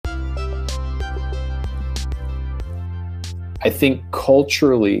I think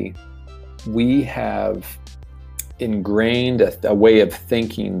culturally, we have ingrained a way of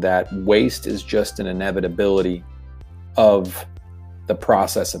thinking that waste is just an inevitability of the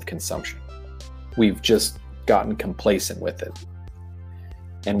process of consumption. We've just gotten complacent with it.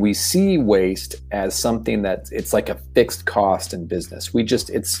 And we see waste as something that it's like a fixed cost in business.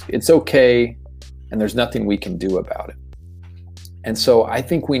 It's okay, and there's nothing we can do about it. And so I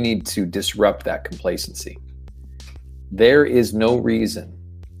think we need to disrupt that complacency. There is no reason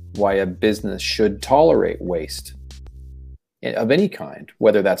why a business should tolerate waste of any kind,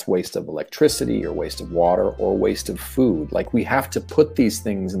 whether that's waste of electricity or waste of water or waste of food. Like, we have to put these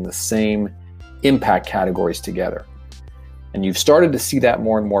things in the same impact categories together. And you've started to see that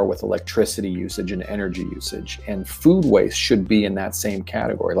more and more with electricity usage and energy usage, and food waste should be in that same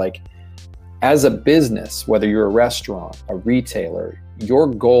category. Like, as a business, whether you're a restaurant, a retailer, your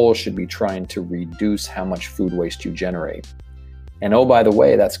goal should be trying to reduce how much food waste you generate. And oh, by the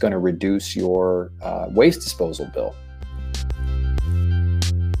way, that's going to reduce your waste disposal bill.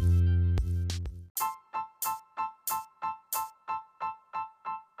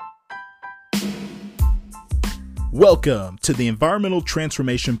 Welcome to the Environmental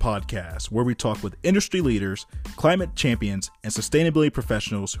Transformation Podcast, where we talk with industry leaders, climate champions, and sustainability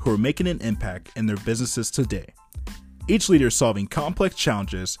professionals who are making an impact in their businesses today. Each leader is solving complex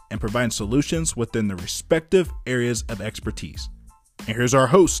challenges and providing solutions within their respective areas of expertise. And here's our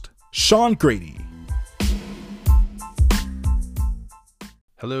host, Sean Grady.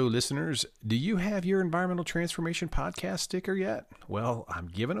 Hello, listeners. Do you have your Environmental Transformation Podcast sticker yet? Well, I'm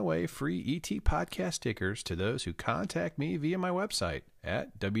giving away free ET Podcast stickers to those who contact me via my website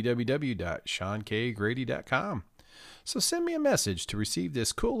at www.seankgrady.com. So send me a message to receive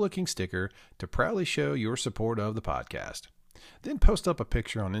this cool-looking sticker to proudly show your support of the podcast. Then post up a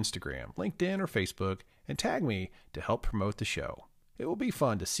picture on Instagram, LinkedIn, or Facebook and tag me to help promote the show. It will be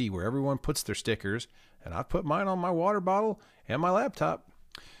fun to see where everyone puts their stickers, and I've put mine on my water bottle and my laptop.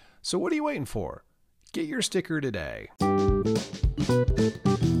 So what are you waiting for? Get your sticker today.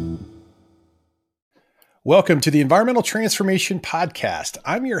 Welcome to the Environmental Transformation Podcast.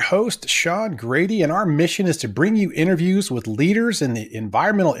 I'm your host, Sean Grady, and our mission is to bring you interviews with leaders in the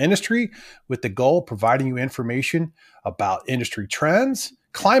environmental industry with the goal of providing you information about industry trends,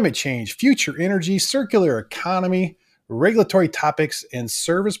 climate change, future energy, circular economy, regulatory topics, and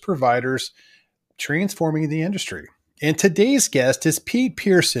service providers transforming the industry. And today's guest is Pete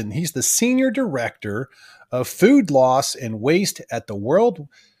Pearson. He's the Senior Director of Food Loss and Waste at the World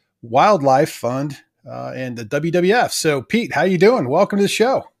Wildlife Fund and the WWF. So, Pete, how you doing? Welcome to the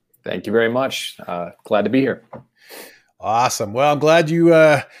show. Thank you very much. Glad to be here. Awesome. Well, I'm glad you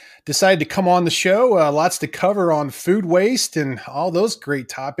decided to come on the show. Lots to cover on food waste and all those great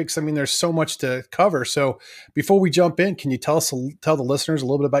topics. I mean, there's so much to cover. So before we jump in, can you tell the listeners a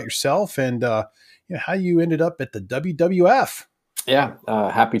little bit about yourself and how you ended up at the WWF? Yeah,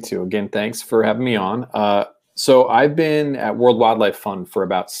 happy to. Again, thanks for having me on. So I've been at World Wildlife Fund for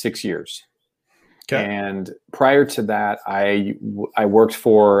about 6 years. Okay. And prior to that, I worked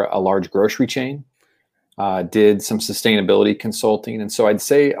for a large grocery chain, did some sustainability consulting. And so I'd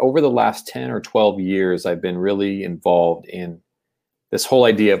say over the last 10 or 12 years, I've been really involved in this whole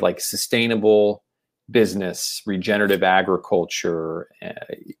idea of like sustainable business, regenerative agriculture,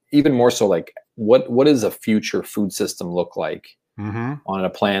 even more so like what does a future food system look like on a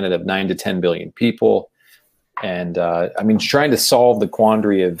planet of 9 to 10 billion people? And I mean, trying to solve the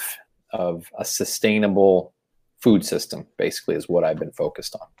quandary of a sustainable food system basically is what I've been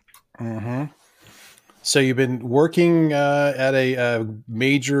focused on. Mm-hmm. So you've been working at a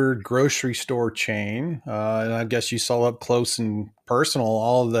major grocery store chain, and I guess you saw up close and personal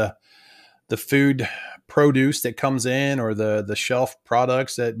all of the food produce that comes in or the shelf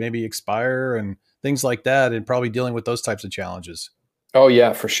products that maybe expire and things like that, and probably dealing with those types of challenges. Oh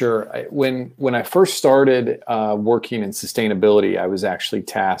yeah, for sure. When I first started working in sustainability, I was actually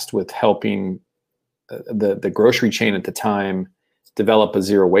tasked with helping the grocery chain at the time develop a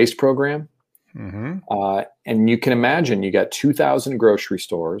zero waste program. Mm-hmm. And you can imagine you got 2,000 grocery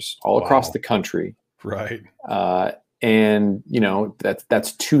stores all across the country. Right. And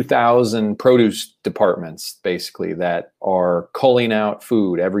that's 2,000 produce departments basically that are culling out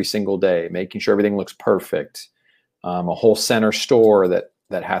food every single day, making sure everything looks perfect. A whole center store that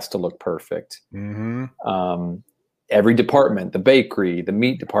has to look perfect. Mm-hmm. Every department, the bakery, the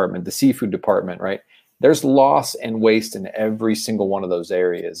meat department, the seafood department, right? There's loss and waste in every single one of those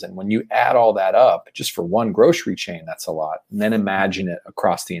areas. And when you add all that up, just for one grocery chain, that's a lot. And then imagine it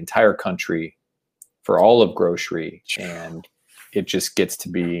across the entire country for all of grocery. And it just gets to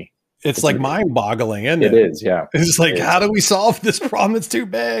be It's like mind boggling, isn't it? It is. Yeah. It's like, how do we solve this problem? It's too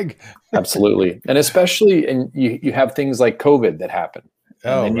big. Absolutely. And especially, and you have things like COVID that happen.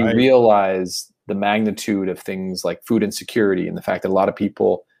 And then you realize the magnitude of things like food insecurity and the fact that a lot of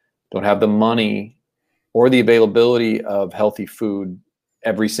people don't have the money or the availability of healthy food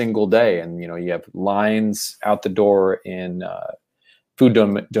every single day. And, you have lines out the door in food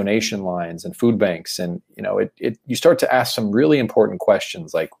donation lines and food banks. And, you start to ask some really important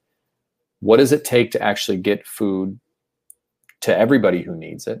questions like, what does it take to actually get food to everybody who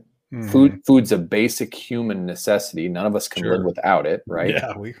needs it? Mm-hmm. Food's a basic human necessity. None of us can live without it, right?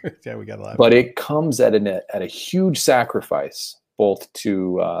 Yeah, we got a lot. But it comes at a huge sacrifice, both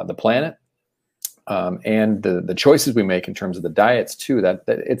to the planet and the choices we make in terms of the diets too. That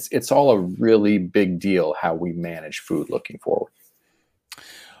it's all a really big deal how we manage food looking forward.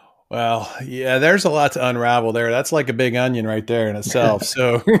 Well, yeah, there's a lot to unravel there. That's like a big onion right there in itself.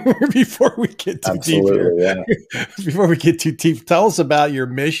 So before we get too deep here, before we get too deep, tell us about your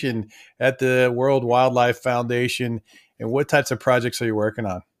mission at the World Wildlife Foundation and what types of projects are you working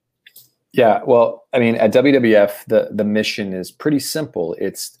on? Yeah, well, I mean, at WWF, the mission is pretty simple.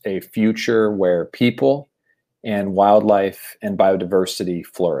 It's a future where people and wildlife and biodiversity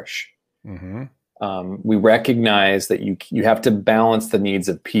flourish. Mm-hmm. We recognize that you have to balance the needs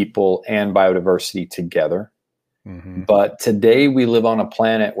of people and biodiversity together. Mm-hmm. But today we live on a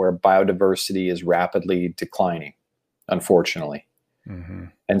planet where biodiversity is rapidly declining, unfortunately. Mm-hmm.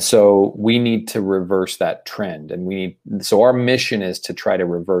 And so we need to reverse that trend. So our mission is to try to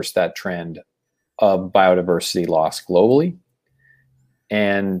reverse that trend of biodiversity loss globally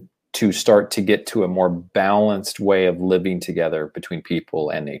and to start to get to a more balanced way of living together between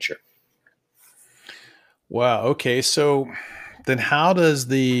people and nature. Wow. Okay. So then how does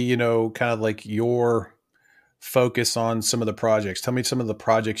the, kind of like your focus on some of the projects, tell me some of the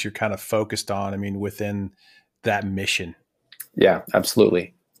projects you're kind of focused on, within that mission? Yeah,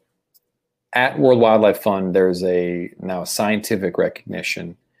 absolutely. At World Wildlife Fund, there's now a scientific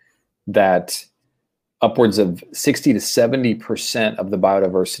recognition that upwards of 60 to 70% of the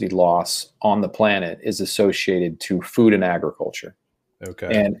biodiversity loss on the planet is associated to food and agriculture.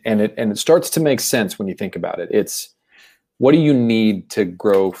 Okay. And it starts to make sense when you think about it. It's, what do you need to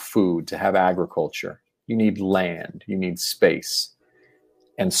grow food, to have agriculture? You need land, you need space.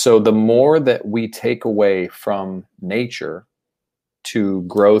 And so the more that we take away from nature to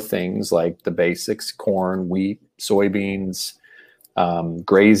grow things like the basics, corn, wheat, soybeans,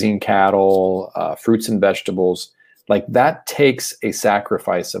 grazing cattle, fruits and vegetables, like that takes a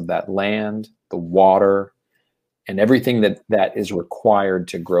sacrifice of that land, the water, and everything that is required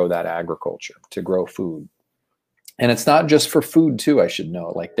to grow that agriculture, to grow food. And it's not just for food too, I should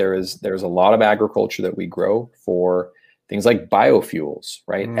know. Like there's a lot of agriculture that we grow for things like biofuels,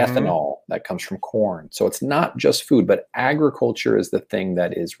 right? Mm-hmm. Ethanol that comes from corn. So it's not just food, but agriculture is the thing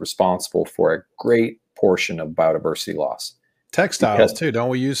that is responsible for a great portion of biodiversity loss. Textiles too. Don't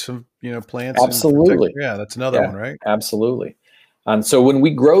we use some, plants? Absolutely. Yeah, that's another one, right? Absolutely. And so when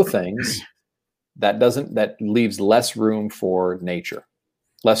we grow things, that leaves less room for nature,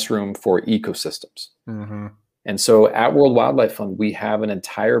 less room for ecosystems. Mm-hmm. And so at World Wildlife Fund, we have an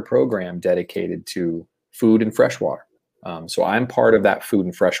entire program dedicated to food and freshwater. So I'm part of that food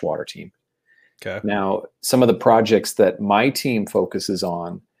and freshwater team. Okay. Now, some of the projects that my team focuses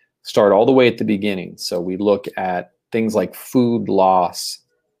on start all the way at the beginning. So we look at things like food loss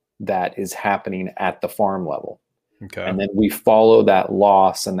that is happening at the farm level. Okay. And then we follow that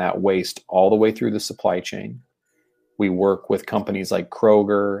loss and that waste all the way through the supply chain. We work with companies like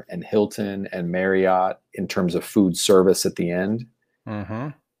Kroger and Hilton and Marriott in terms of food service at the end. Mm-hmm.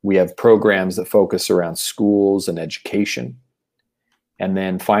 We have programs that focus around schools and education. And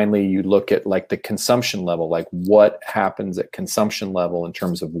then finally, you look at like the consumption level, like what happens at consumption level in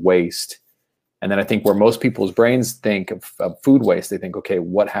terms of waste. And then I think where most people's brains think of food waste, they think, okay,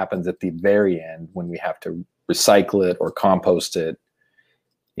 what happens at the very end when we have to recycle it or compost it?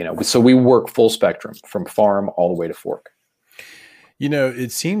 So we work full spectrum from farm all the way to fork.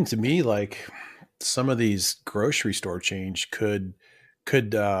 It seemed to me like some of these grocery store chains could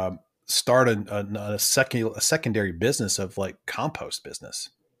start a secondary business of like compost business.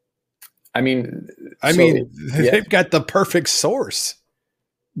 They've got the perfect source.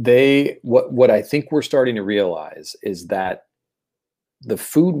 What I think we're starting to realize is that the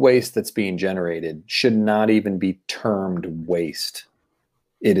food waste that's being generated should not even be termed waste.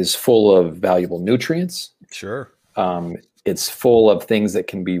 It is full of valuable nutrients. Sure. It's full of things that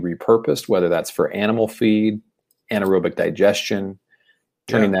can be repurposed, whether that's for animal feed, anaerobic digestion,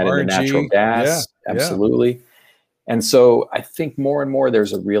 turning that into natural gas. Yeah. Absolutely. And so I think more and more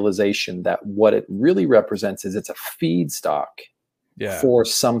there's a realization that what it really represents is it's a feedstock for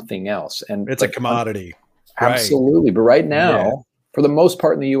something else. And it's a commodity. Absolutely. Right. But right Yeah. now, for the most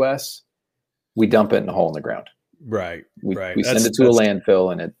part in the US, we dump it in a hole in the ground. Right. We send it to a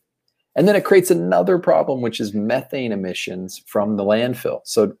landfill, and then it creates another problem, which is methane emissions from the landfill.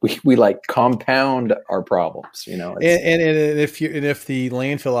 So we like compound our problems, you know. And if the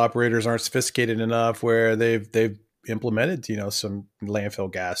landfill operators aren't sophisticated enough where they've implemented, you know, some landfill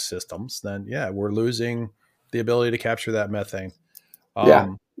gas systems, then we're losing the ability to capture that methane.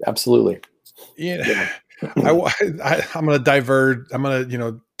 Absolutely. I'm going to divert. I'm going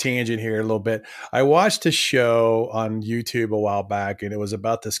to, tangent here a little bit. I watched a show on YouTube a while back, and it was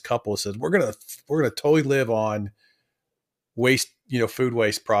about this couple who says, we're going to totally live on waste, food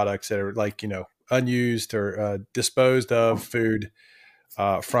waste products that are like, unused or disposed of food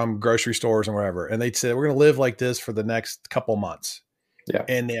from grocery stores and wherever. And they said, we're going to live like this for the next couple months. Yeah.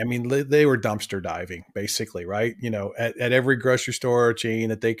 And they were dumpster diving basically, right? At every grocery store chain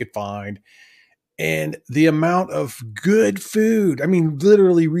that they could find. And the amount of good food,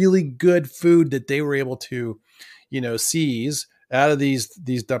 literally really good food that they were able to, seize out of these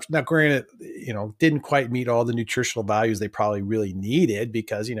dumpsters. Now, granted, didn't quite meet all the nutritional values they probably really needed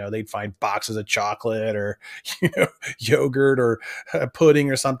because, they'd find boxes of chocolate or, yogurt or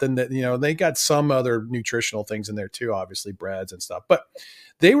pudding or something that, they got some other nutritional things in there too, obviously breads and stuff. But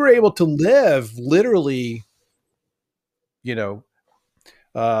they were able to live literally,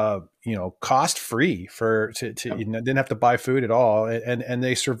 cost free didn't have to buy food at all. And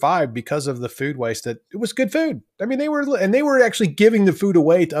they survived because of the food waste that it was good food. They were actually giving the food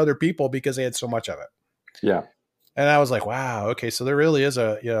away to other people because they had so much of it. Yeah. And I was like, wow, okay. So there really is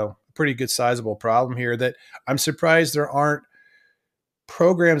a, pretty good sizable problem here that I'm surprised there aren't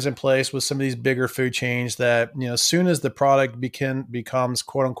programs in place with some of these bigger food chains that, as soon as the product becomes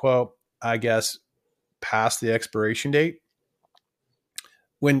quote unquote, I guess, past the expiration date,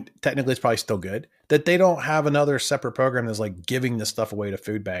 when technically it's probably still good, that they don't have another separate program that's like giving this stuff away to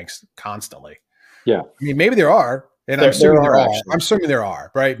food banks constantly. Yeah. Maybe there are, and I'm assuming there are. I'm assuming there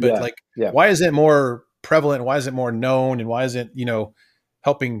are, right? But why is it more prevalent? Why is it more known? And why is it,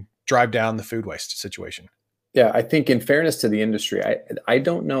 helping drive down the food waste situation? Yeah. I think in fairness to the industry, I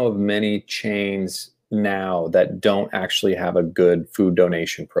don't know of many chains now that don't actually have a good food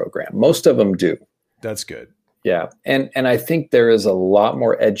donation program. Most of them do. That's good. Yeah. And I think there is a lot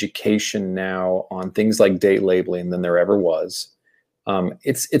more education now on things like date labeling than there ever was.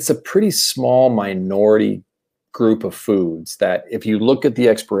 It's a pretty small minority group of foods that if you look at the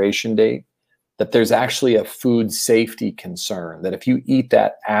expiration date, that there's actually a food safety concern that if you eat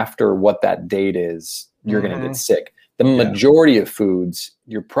that after what that date is, you're going to get sick. The majority of foods,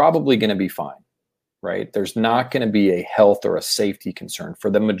 you're probably going to be fine. Right? There's not going to be a health or a safety concern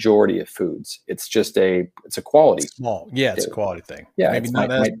for the majority of foods. It's just it's a quality. Small. Yeah. It's a quality thing. Yeah. Maybe not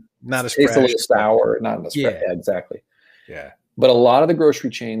as fresh. It's a little sour, not as fresh. Yeah, exactly. Yeah. But a lot of the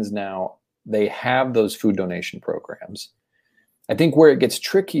grocery chains now, they have those food donation programs. I think where it gets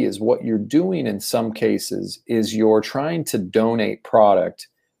tricky is what you're doing in some cases is you're trying to donate product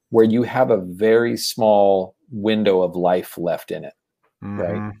where you have a very small window of life left in it.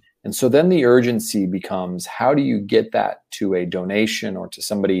 Right? And so then the urgency becomes, how do you get that to a donation or to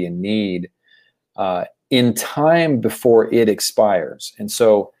somebody in need in time before it expires? And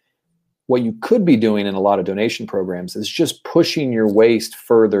so what you could be doing in a lot of donation programs is just pushing your waste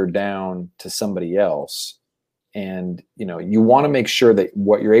further down to somebody else. And, you want to make sure that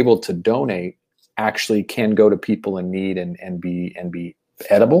what you're able to donate actually can go to people in need and be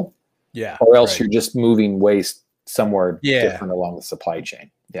edible. Yeah. Or else you're just moving waste somewhere different along the supply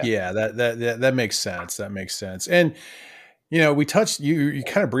chain. Yeah, that makes sense. That makes sense. And we touched you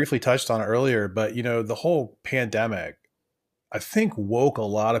kind of briefly touched on it earlier, but the whole pandemic, I think, woke a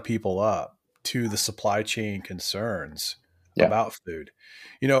lot of people up to the supply chain concerns about food.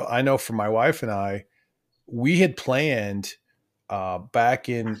 I know for my wife and I, we had planned back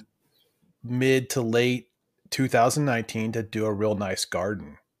in mid to late 2019 to do a real nice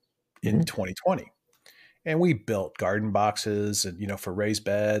garden in 2020. And we built garden boxes and, for raised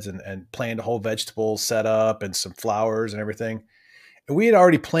beds and planned a whole vegetable setup and some flowers and everything. And we had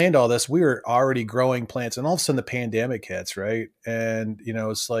already planned all this. We were already growing plants, and all of a sudden the pandemic hits, right? And,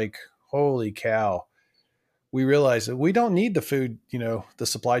 it's like, holy cow. We realized that we don't need the food, the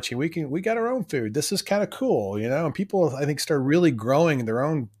supply chain. We got our own food. This is kind of cool, and people, I think, start really growing their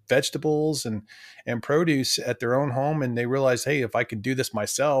own vegetables and produce at their own home. And they realize, hey, if I can do this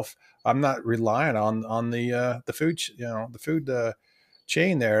myself, I'm not relying on the food, the food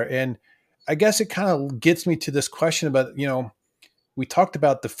chain there. And I guess it kind of gets me to this question about, we talked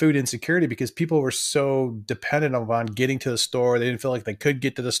about the food insecurity because people were so dependent on getting to the store. They didn't feel like they could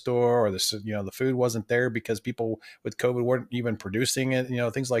get to the store, or the food wasn't there because people with COVID weren't even producing it,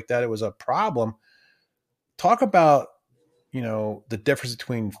 things like that. It was a problem. Talk about, the difference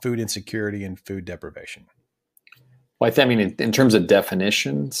between food insecurity and food deprivation. Well, I mean, in terms of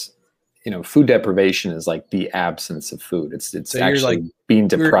definitions, food deprivation is like the absence of food. It's so actually like, being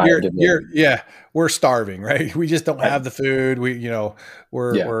deprived of it. Yeah, we're starving, right? We just don't have the food.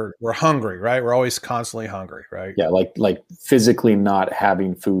 We're hungry, right? We're always constantly hungry, right? Yeah, like physically not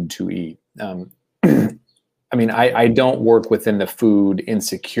having food to eat. I mean, I don't work within the food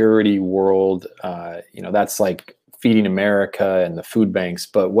insecurity world. That's like Feeding America and the food banks.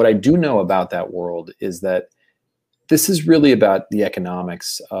 But what I do know about that world is that this is really about the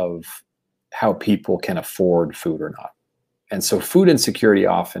economics of how people can afford food or not. And so food insecurity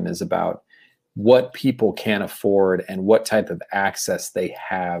often is about what people can afford and what type of access they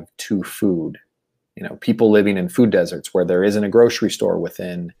have to food. People living in food deserts where there isn't a grocery store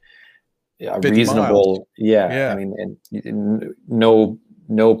within a reasonable, I mean, and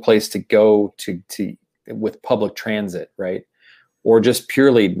no place to go to with public transit, right? Or just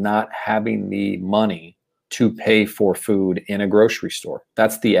purely not having the money to pay for food in a grocery store.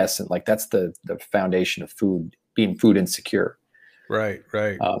 That's the essence. Like that's the foundation of food, being food insecure. Right.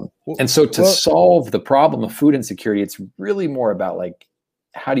 And so to solve the problem of food insecurity, it's really more about like,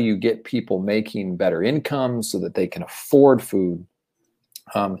 how do you get people making better incomes so that they can afford food?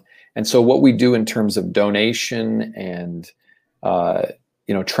 And so what we do in terms of donation and,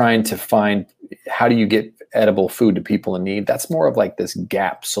 trying to find how do you get edible food to people in need, that's more of like this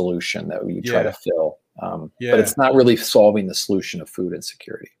gap solution that we try to fill. But it's not really solving the solution of food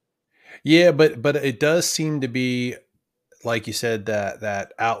insecurity. Yeah, but it does seem to be, like you said,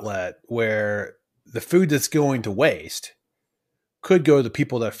 that outlet where the food that's going to waste could go to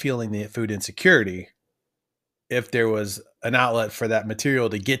people that are feeling the food insecurity if there was an outlet for that material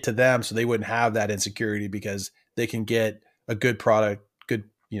to get to them, so they wouldn't have that insecurity because they can get a good product,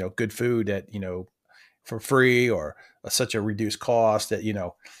 good food at, for free or such a reduced cost that,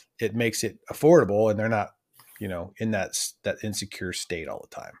 it makes it affordable and they're not, in that insecure state all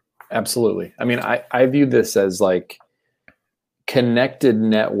the time. Absolutely. I mean, I view this as like connected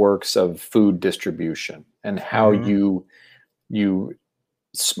networks of food distribution and how you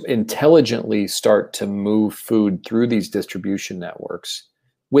intelligently start to move food through these distribution networks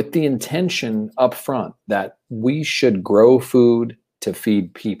with the intention up front that we should grow food to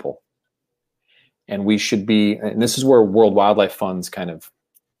feed people. And we should be, and this is where World Wildlife Fund's kind of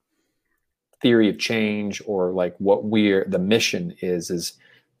theory of change, or like what the mission is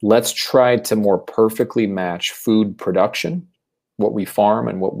let's try to more perfectly match food production, what we farm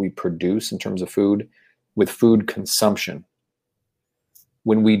and what we produce in terms of food, with food consumption.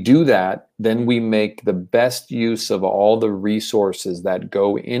 When we do that, then we make the best use of all the resources that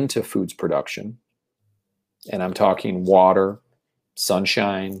go into foods production. And I'm talking water,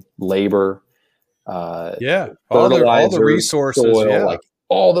 sunshine, labor, fertilizer, all the resources, soil, like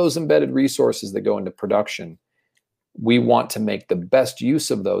all those embedded resources that go into production. We want to make the best use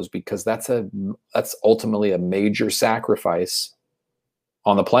of those because that's ultimately a major sacrifice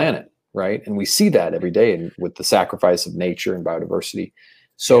on the planet, right? And we see that every day with the sacrifice of nature and biodiversity.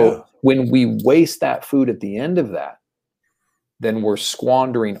 So when we waste that food at the end of that, then we're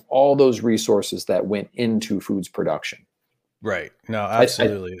squandering all those resources that went into foods production. Right. No,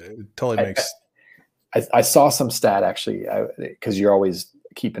 absolutely. It totally makes. I saw some stat actually, because you're always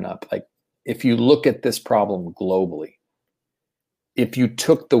keeping up. Like if you look at this problem globally, if you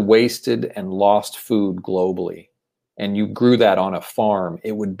took the wasted and lost food globally and you grew that on a farm,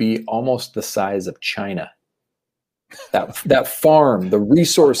 it would be almost the size of China. That farm, the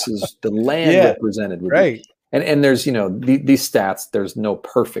resources, the land represented would be. And there's, these stats, there's no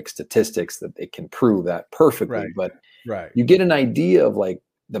perfect statistics that they can prove that perfectly, but you get an idea of like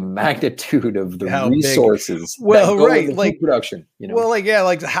the magnitude of the resources that go into food production.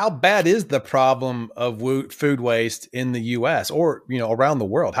 Like how bad is the problem of food waste in the U.S. or around the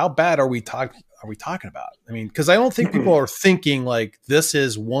world? How bad are we talking about? I mean, because I don't think people are thinking like this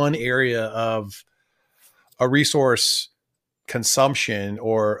is one area of a resource consumption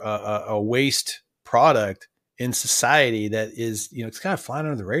or a waste product in society that is, it's kind of flying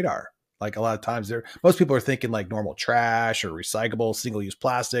under the radar. Like a lot of times most people are thinking like normal trash or recyclable single-use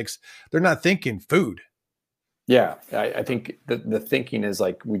plastics. They're not thinking food. Yeah. I think the thinking is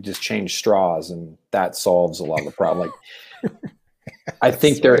like, we just change straws and that solves a lot of the problem. Like, I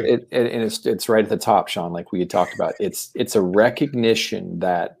think it's right at the top, Sean, like we had talked about. It's a recognition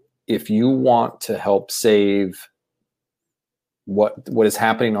that if you want to help save what is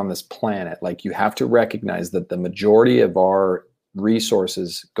happening on this planet, like, you have to recognize that the majority of our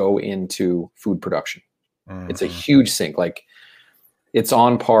resources go into food production. It's a huge sink. Like, it's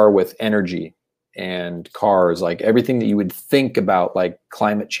on par with energy and cars, like everything that you would think about, like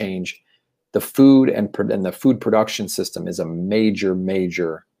climate change. The food and the food production system is a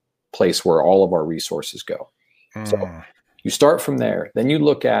major place where all of our resources go. So you start from there. Then you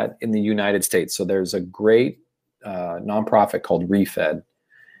look at in the United States. So there's a great nonprofit called ReFed,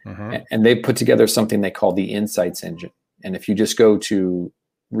 and they put together something they call the Insights Engine. And if you just go to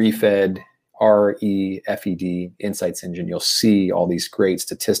ReFed, REFED, Insights Engine, you'll see all these great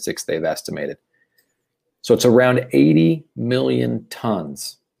statistics they've estimated. So it's around 80 million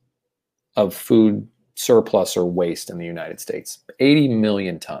tons of food surplus or waste in the United States. 80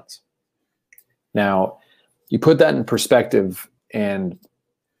 million tons. Now, you put that in perspective, and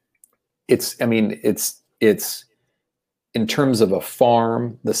it's in terms of a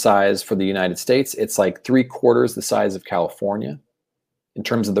farm, the size for the United States, it's like 3/4 the size of California in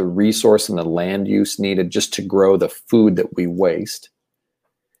terms of the resource and the land use needed just to grow the food that we waste.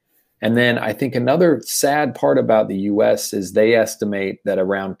 And then I think another sad part about the US is they estimate that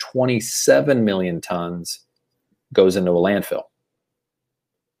around 27 million tons goes into a landfill.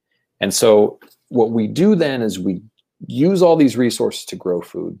 And so what we do then is we use all these resources to grow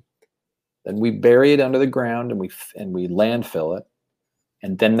food. Then we bury it under the ground and we landfill it.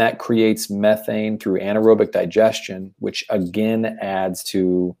 And then that creates methane through anaerobic digestion, which again adds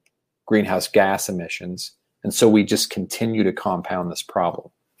to greenhouse gas emissions. And so we just continue to compound this problem.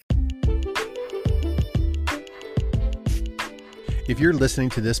 If you're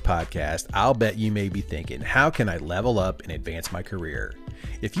listening to this podcast, I'll bet you may be thinking, how can I level up and advance my career?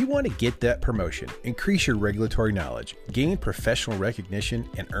 If you want to get that promotion, increase your regulatory knowledge, gain professional recognition,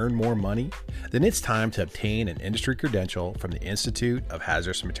 and earn more money, then it's time to obtain an industry credential from the Institute of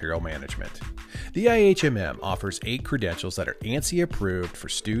Hazardous Material Management. The IHMM offers 8 credentials that are ANSI approved for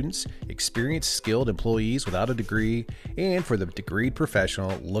students, experienced skilled employees without a degree, and for the degreed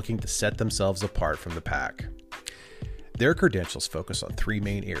professional looking to set themselves apart from the pack. Their credentials focus on 3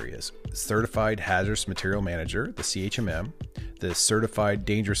 main areas: Certified Hazardous Material Manager, the CHMM, the Certified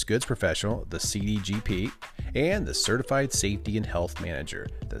Dangerous Goods Professional, the CDGP, and the Certified Safety and Health Manager,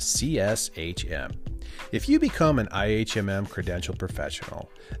 the CSHM. If you become an IHMM credentialed professional,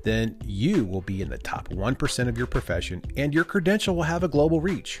 then you will be in the top 1% of your profession, and your credential will have a global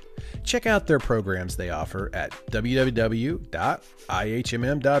reach. Check out their programs they offer at www.ihmm.org.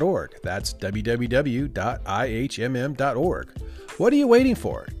 That's www.ihmm.org. What are you waiting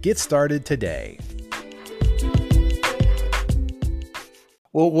for? Get started today.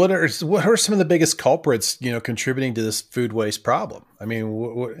 Well, what are some of the biggest culprits, contributing to this food waste problem? I mean,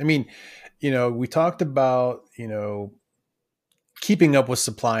 we talked about, keeping up with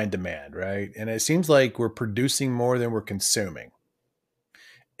supply and demand, right? And it seems like we're producing more than we're consuming.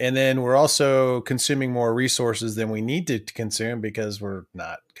 And then we're also consuming more resources than we need to consume because we're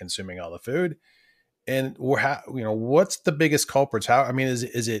not consuming all the food. And what's the biggest culprits? Is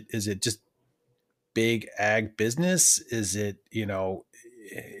it just big ag business? Is it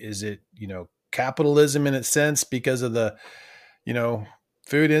capitalism in its sense because of the,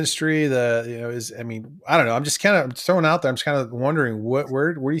 food industry? I don't know. I'm just kind of throwing out there. I'm just kind of wondering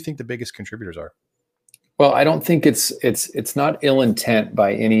where do you think the biggest contributors are? Well, I don't think it's not ill intent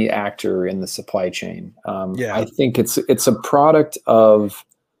by any actor in the supply chain. I think it's a product of,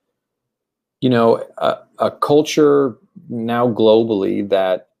 a culture now globally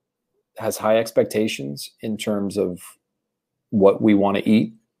that has high expectations in terms of what we want to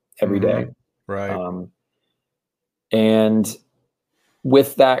eat every day. Right. And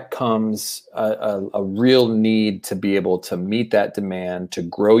with that comes a real need to be able to meet that demand, to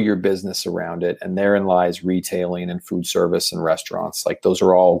grow your business around it. And therein lies retailing and food service and restaurants. Like, those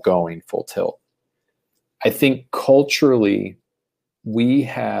are all going full tilt. I think culturally, we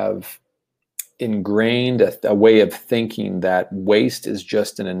have ingrained a way of thinking that waste is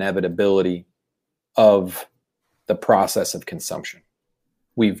just an inevitability of the process of consumption.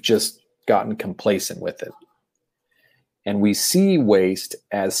 We've just gotten complacent with it. And we see waste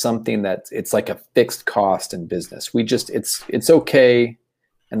as something that it's like a fixed cost in business. It's okay,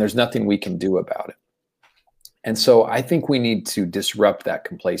 and there's nothing we can do about it. And so I think we need to disrupt that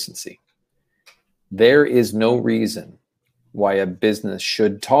complacency. There is no reason why a business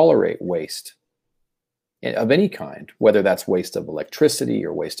should tolerate waste of any kind, whether that's waste of electricity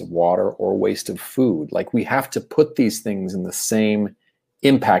or waste of water or waste of food. Like, we have to put these things in the same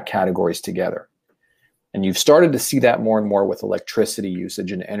impact categories together. And you've started to see that more and more with electricity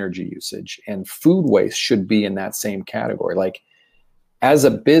usage and energy usage. And food waste should be in that same category. Like, as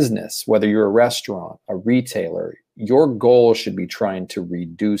a business, whether you're a restaurant, a retailer, your goal should be trying to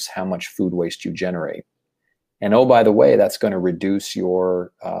reduce how much food waste you generate. And oh, by the way, that's going to reduce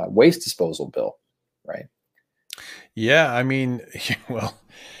your waste disposal bill, right? Yeah, I mean, well,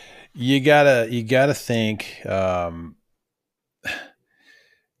 you gotta think, the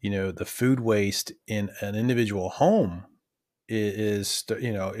food waste in an individual home is,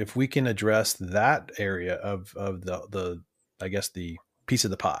 if we can address that area of the I guess the piece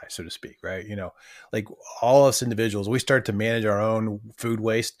of the pie, so to speak, right? Like all us individuals, we start to manage our own food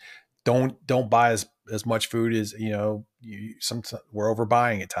waste. Don't buy as much food as sometimes we're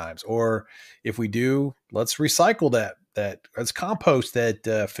overbuying at times, or if we do, let's recycle let's compost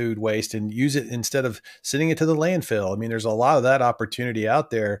that food waste and use it instead of sending it to the landfill. I mean, there's a lot of that opportunity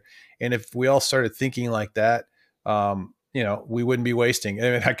out there, and if we all started thinking like that, we wouldn't be wasting. I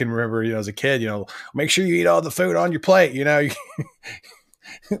mean, I can remember, as a kid, make sure you eat all the food on your plate,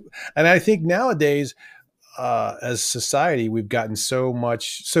 and I think nowadays, as society, we've gotten so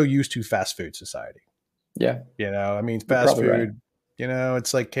used to fast food society. Yeah. I mean, fast food, right.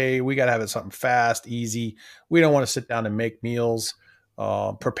 It's like, hey, we got to have it something fast, easy. We don't want to sit down and make meals,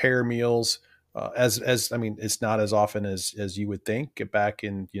 prepare meals. I mean, it's not as often as you would think back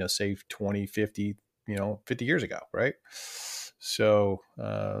in, say 20, 50, 50 years ago. Right. So,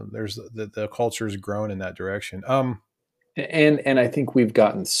 there's the culture has grown in that direction. And I think we've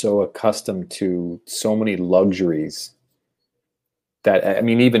gotten so accustomed to so many luxuries that, I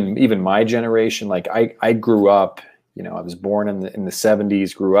mean, even my generation, like I grew up, I was born in the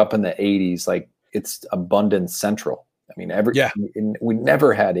 70s, grew up in the 80s, like it's abundance central. I mean, we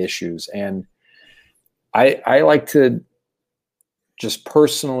never had issues. And I like to just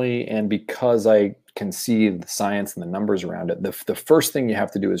personally, and because I can see the science and the numbers around it, the first thing you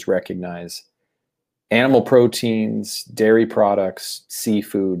have to do is recognize animal proteins, dairy products,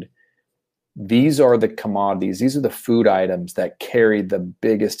 seafood. These are the commodities. These are the food items that carry the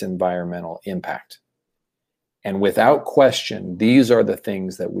biggest environmental impact. And without question, these are the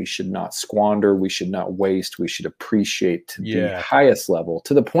things that we should not squander. We should not waste. We should appreciate to the highest level,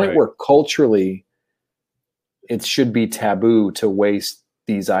 to the point where culturally it should be taboo to waste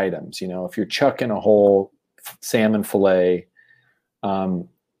these items. If you're chucking a whole salmon fillet,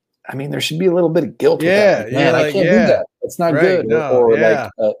 I mean, there should be a little bit of guilt. Yeah, with that. Man, I can't do that. It's not good. No, or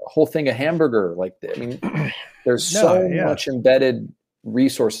like a whole thing of hamburger. Like, I mean, there's so much embedded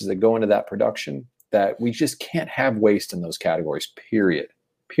resources that go into that production that we just can't have waste in those categories. Period.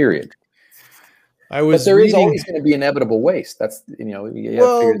 But there is always going to be inevitable waste. That's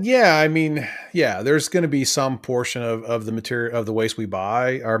I mean, there's going to be some portion of the material of the waste we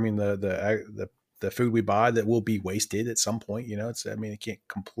buy. Or I mean, the food we buy that will be wasted at some point. It can't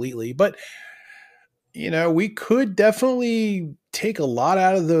completely, but we could definitely take a lot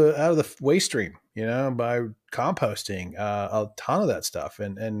out of the waste stream, by composting a ton of that stuff.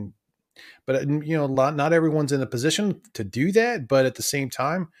 But not everyone's in a position to do that. But at the same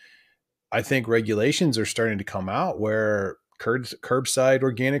time, I think regulations are starting to come out where curbside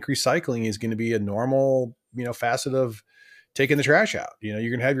organic recycling is going to be a normal, facet of taking the trash out. You're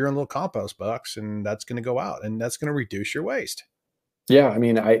going to have your own little compost box, and that's going to go out, and that's going to reduce your waste. Yeah. I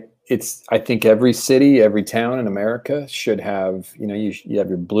mean, I think every city, every town in America should have, you have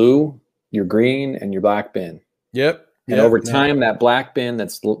your blue, your green, and your black bin. Yep. And over time, that black bin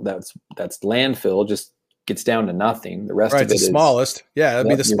that's landfill just gets down to nothing. The rest of it is the smallest. Yeah, that'd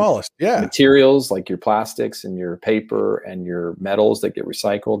be the smallest. Yeah. Materials like your plastics and your paper and your metals that get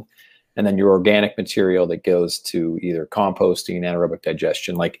recycled, and then your organic material that goes to either composting, anaerobic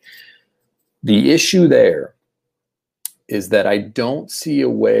digestion. Like, the issue there is that I don't see a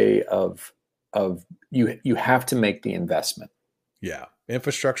way of you have to make the investment. Yeah.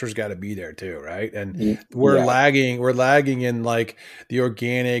 Infrastructure's got to be there too, right? And we're lagging in like the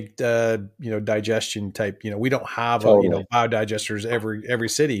organic, digestion type. We don't have biodigesters every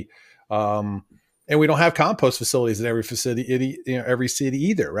city, and we don't have compost facilities in every facility, every city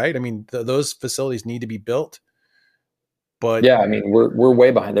either, right? I mean, those facilities need to be built. But I mean, we're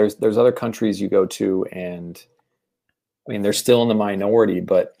way behind. There's other countries you go to, and I mean, they're still in the minority,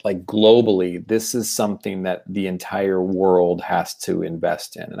 but like globally, this is something that the entire world has to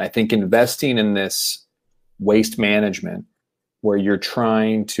invest in. And I think investing in this waste management, where you're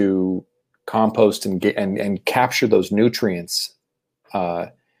trying to compost and capture those nutrients,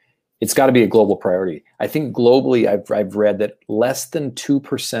 it's got to be a global priority. I think globally, I've read that less than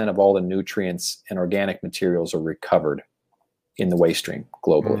 2% of all the nutrients and organic materials are recovered in the waste stream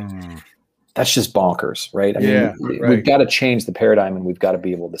globally. that's just bonkers, right? I mean, we've got to change the paradigm, and we've got to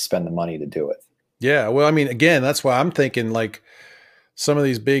be able to spend the money to do it. Yeah. Well, I mean, again, that's why I'm thinking like some of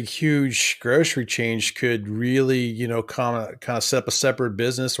these big, huge grocery chains could really, kind of set up a separate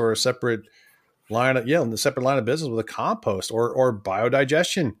business or a separate line of, the separate line of business with a compost or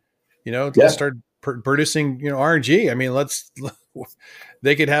biodigestion, let's start producing, RNG. I mean,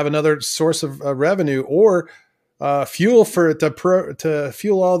 they could have another source of revenue or fuel to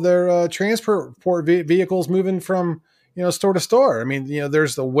fuel all their transport vehicles moving from, store to store. I mean,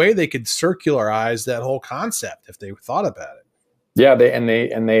 there's the way they could circularize that whole concept if they thought about it. Yeah,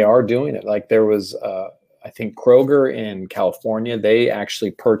 they are doing it. Like there was, I think Kroger in California, they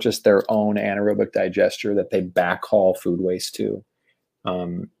actually purchased their own anaerobic digester that they backhaul food waste to.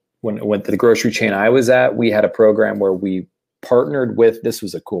 When went to the grocery chain I was at, we had a program where we partnered with, this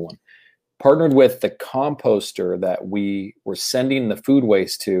was a cool one, partnered with the composter that we were sending the food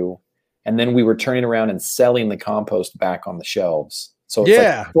waste to, and then we were turning around and selling the compost back on the shelves. So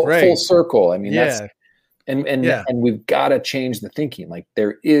it's full circle. I mean, that's, and we've got to change the thinking. Like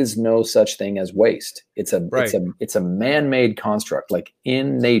there is no such thing as waste. It's a man-made construct. Like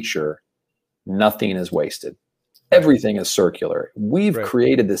in nature, nothing is wasted. Everything is circular. We've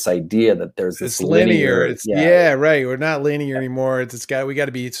created this idea that there's this linear. We're not linear anymore. We got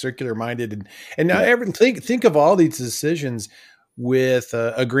to be circular minded. And now think of all these decisions with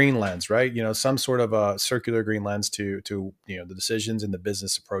a green lens, right? Some sort of a circular green lens to the decisions and the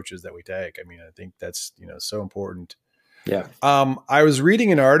business approaches that we take. I mean, I think that's, so important. Yeah. I was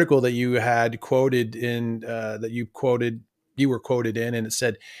reading an article that you had quoted in, you were quoted in, and it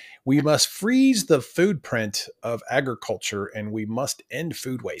said, "We must freeze the food print of agriculture and we must end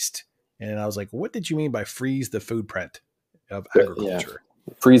food waste." And I was like, what did you mean by freeze the food print of agriculture?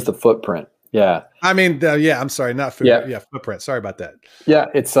 Yeah. Freeze the footprint. Yeah. I mean, I'm sorry, not food. Yeah. Footprint. Sorry about that. Yeah.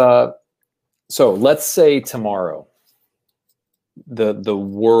 It's, so let's say tomorrow the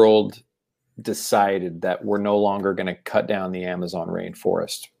world decided that we're no longer going to cut down the Amazon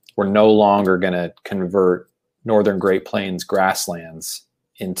rainforest. We're no longer going to convert Northern Great Plains grasslands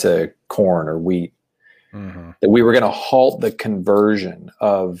into corn or wheat. Mm-hmm. That we were going to halt the conversion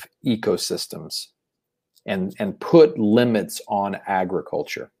of ecosystems and put limits on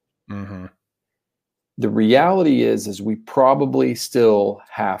agriculture. Mm-hmm. The reality is we probably still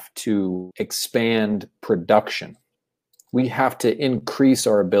have to expand production. We have to increase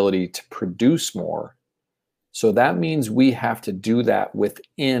our ability to produce more. So that means we have to do that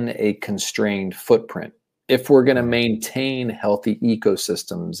within a constrained footprint if we're going to maintain healthy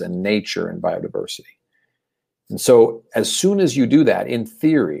ecosystems and nature and biodiversity. And so as soon as you do that, in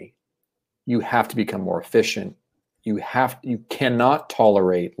theory, you have to become more efficient. You cannot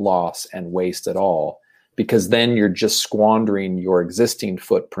tolerate loss and waste at all, because then you're just squandering your existing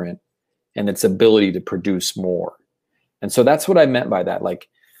footprint and its ability to produce more. And so that's what I meant by that. Like,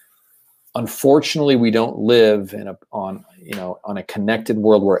 unfortunately, we don't live on a connected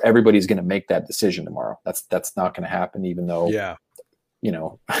world where everybody's going to make that decision tomorrow. That's not going to happen, even though,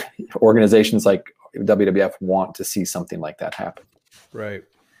 organizations like WWF want to see something like that happen. Right.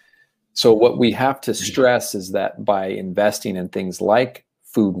 So what we have to stress is that by investing in things like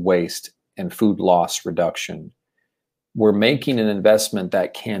food waste and food loss reduction, we're making an investment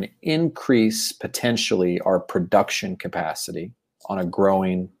that can increase potentially our production capacity on a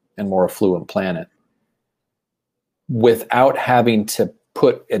growing and more affluent planet without having to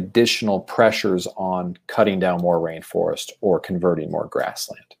put additional pressures on cutting down more rainforest or converting more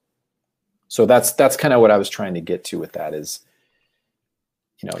grassland. So that's kind of what I was trying to get to with that is,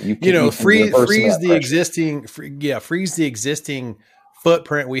 freeze the existing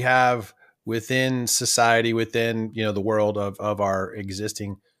footprint we have within society, within, the world of our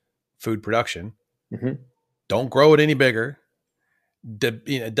existing food production. Mm-hmm. Don't grow it any bigger.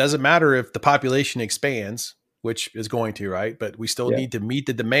 It doesn't matter if the population expands, which is going to, right? But we still need to meet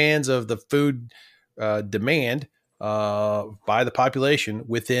the demands of the food demand by the population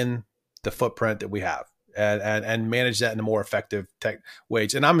within the footprint that we have, and manage that in a more effective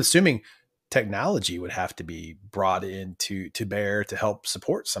ways. And I'm assuming technology would have to be brought in to bear to help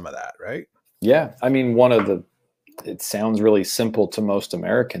support some of that, right? Yeah. I mean, it sounds really simple to most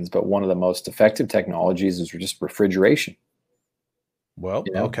Americans, but one of the most effective technologies is just refrigeration. Well,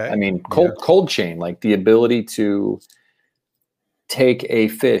 okay. I mean, cold chain, like the ability to take a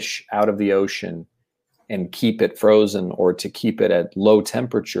fish out of the ocean and keep it frozen or to keep it at low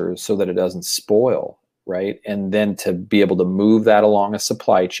temperatures so that it doesn't spoil, right? And then to be able to move that along a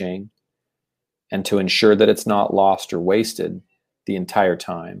supply chain and to ensure that it's not lost or wasted the entire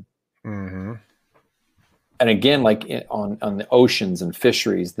time. Mm-hmm. And again, like on the oceans and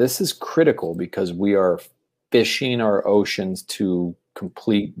fisheries, this is critical because we are fishing our oceans to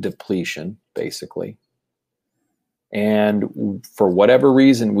complete depletion, basically. And for whatever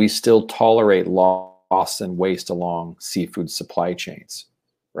reason, we still tolerate loss and waste along seafood supply chains,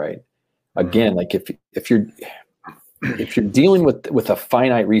 right? Again, like if you're dealing with a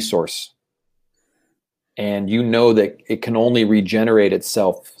finite resource, and you know that it can only regenerate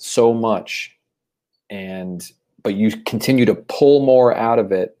itself so much, but you continue to pull more out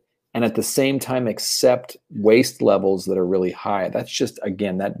of it, and at the same time accept waste levels that are really high. That's just,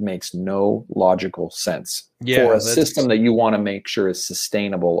 again, that makes no logical sense for a system that you want to make sure is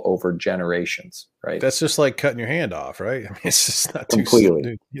sustainable over generations, right? That's just like cutting your hand off, right? I mean, it's just not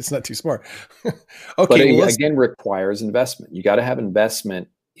completely. It's not too smart. Okay, but it again requires investment. You got to have investment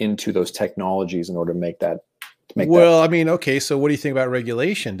into those technologies in order to make that. I mean, okay, so what do you think about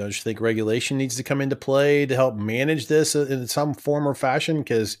regulation? Don't you think regulation needs to come into play to help manage this in some form or fashion?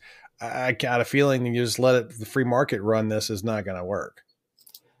 Because I got a feeling you just let the free market run this is not going to work.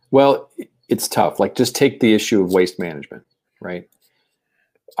 Well, it's tough. Like, just take the issue of waste management, right?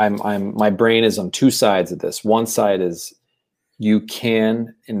 My brain is on two sides of this. One side is you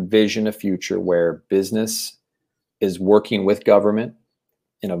can envision a future where business is working with government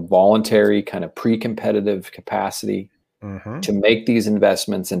in a voluntary kind of pre-competitive capacity to make these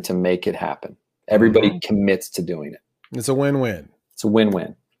investments and to make it happen. Everybody commits to doing it. It's a win-win. It's a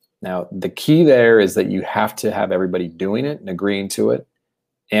win-win. Now, the key there is that you have to have everybody doing it and agreeing to it.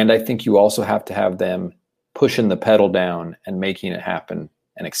 And I think you also have to have them pushing the pedal down and making it happen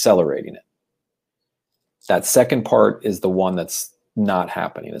and accelerating it. That second part is the one that's not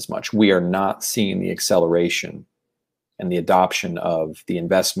happening as much. We are not seeing the acceleration and the adoption of the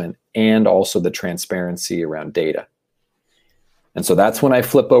investment and also the transparency around data. And so that's when I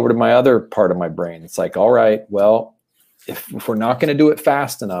flip over to my other part of my brain. It's like, all right, well, if we're not going to do it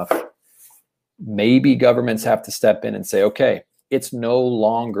fast enough, maybe governments have to step in and say, okay, it's no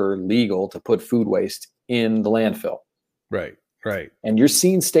longer legal to put food waste in the landfill. Right, right. And you're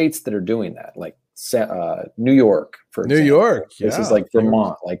seeing states that are doing that, like New York, for example. New York, places like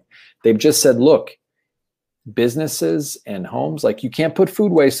Vermont. Like, they've just said, look, businesses and homes, like, you can't put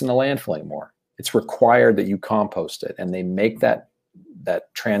food waste in the landfill anymore. It's required that you compost it, and they make that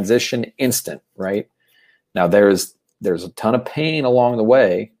transition instant, right? Now there's a ton of pain along the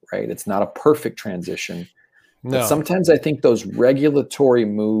way, right? It's not a perfect transition. No. But sometimes I think those regulatory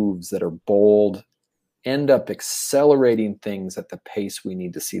moves that are bold end up accelerating things at the pace we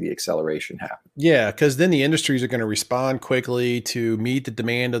need to see the acceleration happen. Yeah, because then the industries are going to respond quickly to meet the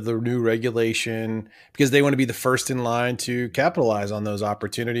demand of the new regulation, because they want to be the first in line to capitalize on those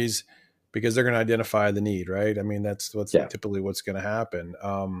opportunities, because they're going to identify the need, right? I mean, that's typically what's going to happen.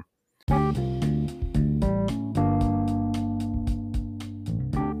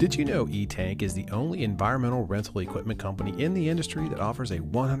 Did you know E-Tank is the only environmental rental equipment company in the industry that offers a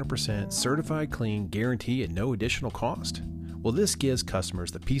 100% certified clean guarantee at no additional cost? Well, this gives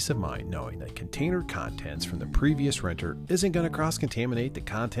customers the peace of mind knowing that container contents from the previous renter isn't going to cross-contaminate the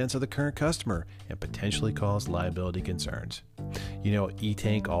contents of the current customer and potentially cause liability concerns. You know,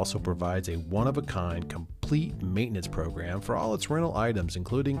 E-Tank also provides a one-of-a-kind complete maintenance program for all its rental items,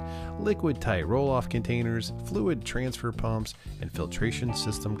 including liquid-tight roll-off containers, fluid transfer pumps, and filtration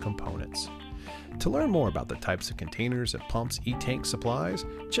system components. To learn more about the types of containers and pumps E-Tank supplies,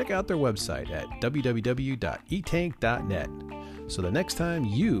 check out their website at www.etank.net. So the next time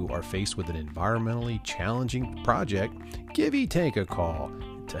you are faced with an environmentally challenging project, give E-Tank a call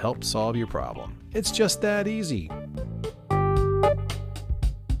to help solve your problem. It's just that easy.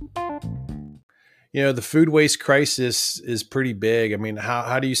 You know, the food waste crisis is pretty big. I mean,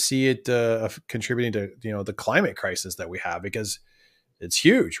 how do you see it contributing to, the climate crisis that we have? Because it's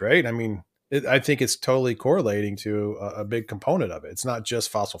huge, right? I mean, I think it's totally correlating to a big component of it. It's not just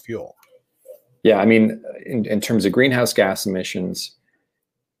fossil fuel. Yeah, I mean, in terms of greenhouse gas emissions,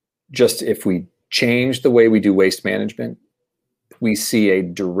 just if we change the way we do waste management, we see a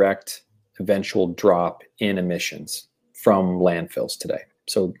direct eventual drop in emissions from landfills today.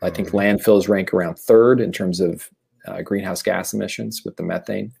 So I think landfills rank around third in terms of greenhouse gas emissions with the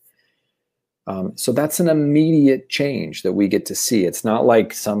methane. So that's an immediate change that we get to see. It's not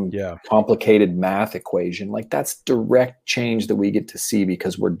like some complicated math equation. Like, that's direct change that we get to see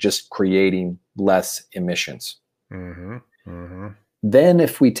because we're just creating less emissions. Then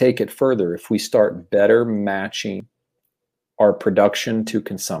if we take it further, if we start better matching our production to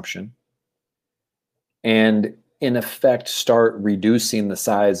consumption and in effect start reducing the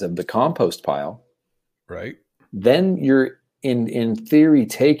size of the compost pile, right? Then you're in theory,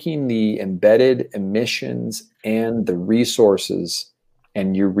 taking the embedded emissions and the resources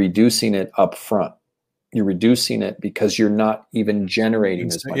and you're reducing it up front. You're reducing it because you're not even generating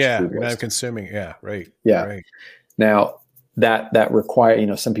as much food you're waste. not consuming. Yeah, right. Yeah. Right. Now that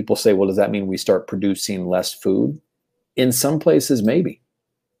require, some people say, well, does that mean we start producing less food? In some places, maybe.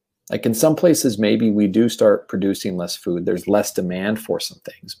 Like in some places, maybe we do start producing less food. There's less demand for some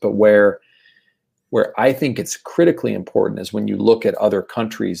things. But where I think it's critically important is when you look at other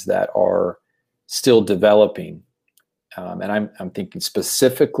countries that are still developing, and I'm thinking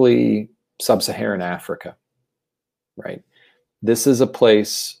specifically sub-Saharan Africa, right? This is a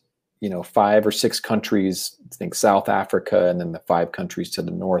place, 5 or 6 countries, I think South Africa, and then the 5 countries to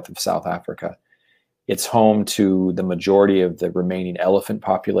the north of South Africa. It's home to the majority of the remaining elephant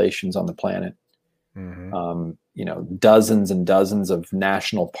populations on the planet. Mm-hmm. Dozens and dozens of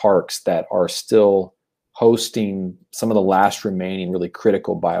national parks that are still hosting some of the last remaining really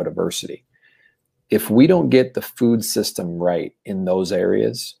critical biodiversity. If we don't get the food system right in those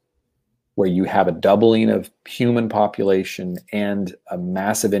areas where you have a doubling of human population and a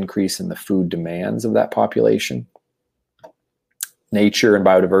massive increase in the food demands of that population, nature and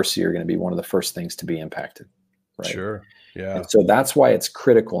biodiversity are going to be one of the first things to be impacted. Right? Sure. Yeah. And so that's why it's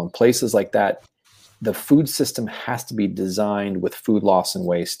critical in places like that. The food system has to be designed with food loss and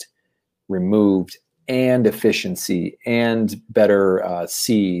waste removed, and efficiency, and better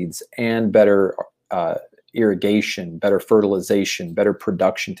seeds, and better irrigation, better fertilization, better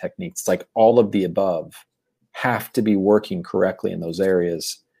production techniques. Like all of the above have to be working correctly in those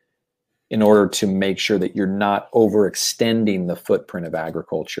areas in order to make sure that you're not overextending the footprint of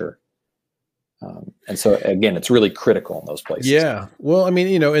agriculture. And so again, it's really critical in those places. Yeah. Well, I mean,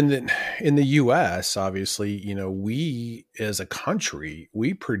 in the US, obviously, we as a country,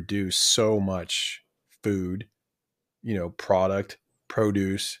 we produce so much food, product,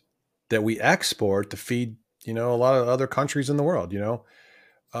 produce that we export to feed, a lot of other countries in the world,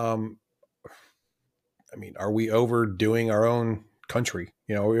 I mean, are we overdoing our own country?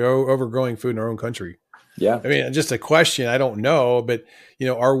 Are we overgrowing food in our own country? Yeah. I mean, just a question. I don't know, but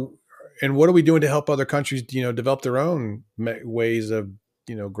and what are we doing to help other countries, develop their own ways of,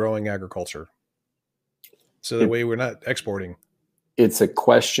 growing agriculture? So that way we're not exporting. It's a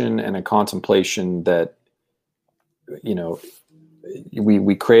question and a contemplation that,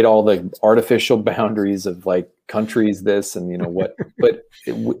 we create all the artificial boundaries of like countries, this and what, but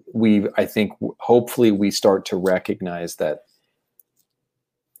I think hopefully we start to recognize that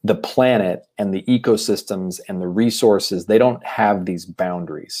the planet and the ecosystems and the resources, they don't have these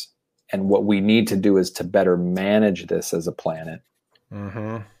boundaries. And what we need to do is to better manage this as a planet.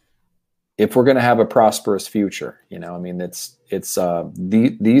 Mm-hmm. If we're going to have a prosperous future, I mean, these are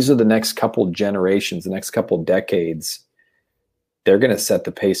the next couple generations, the next couple decades. They're going to set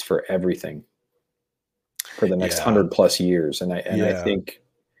the pace for everything for the next 100+ years. And I think,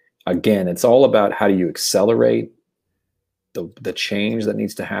 again, it's all about how do you accelerate the change that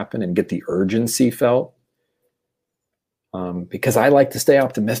needs to happen and get the urgency felt. Because I like to stay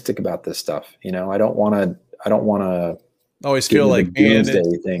optimistic about this stuff. I don't want to always feel like, man,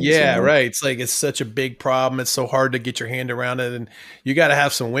 things, right. It's like, it's such a big problem. It's so hard to get your hand around it. And you got to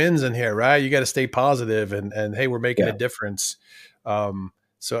have some wins in here, right? You got to stay positive and hey, we're making a difference.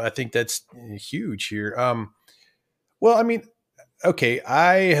 So I think that's huge here. Well, I mean, okay.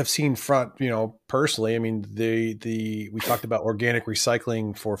 I have seen personally, I mean, we talked about organic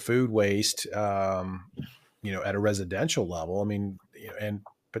recycling for food waste, at a residential level. I mean,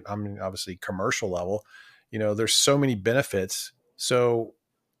 but I mean, obviously commercial level, there's so many benefits. So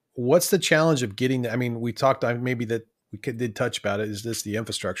what's the challenge of getting that? I mean, we talked, maybe that did touch about it. Is this the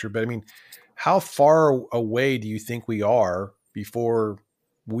infrastructure? But I mean, how far away do you think we are before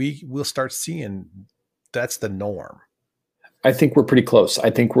we will start seeing that's the norm? I think we're pretty close. I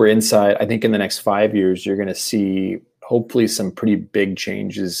think we're inside. I think in the next 5 years, you're going to see hopefully some pretty big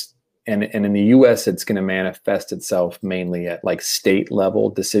changes. And in the US, it's going to manifest itself mainly at like state level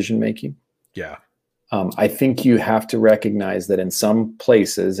decision-making. Yeah. I think you have to recognize that in some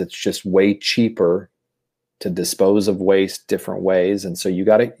places, it's just way cheaper to dispose of waste different ways. And so you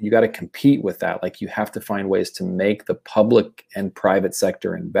got to compete with that. Like you have to find ways to make the public and private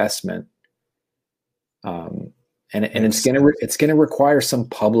sector investment. And it's going to require some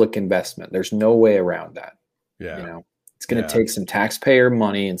public investment. There's no way around that. Yeah. It's going to take some taxpayer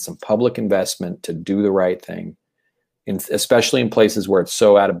money and some public investment to do the right thing. Especially in places where it's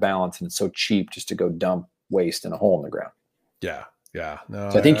so out of balance and it's so cheap just to go dump waste in a hole in the ground. Yeah. Yeah.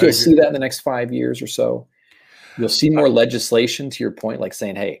 No, so I think you'll see that in the next 5 years or so. You'll see more legislation, to your point, like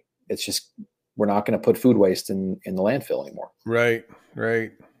saying, hey, we're not going to put food waste in the landfill anymore. Right.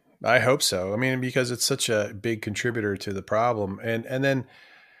 I hope so. I mean, because it's such a big contributor to the problem. And then,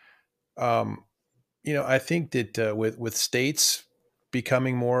 I think that with states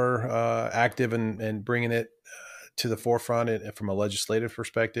becoming more active and bringing it to the forefront from a legislative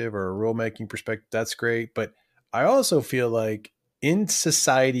perspective or a rulemaking perspective, that's great. But I also feel like in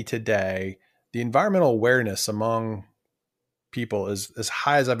society today, the environmental awareness among people is as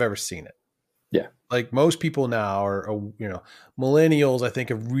high as I've ever seen it. Yeah. Like most people now are millennials, I think,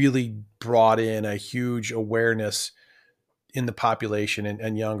 have really brought in a huge awareness in the population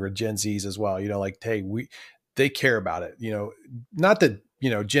and younger Gen Zs as well. Like, hey, they care about it. Not that,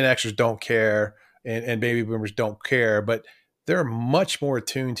 Gen Xers don't care and baby boomers don't care, but they're much more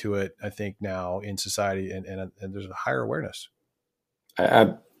attuned to it, I think, now in society and there's a higher awareness.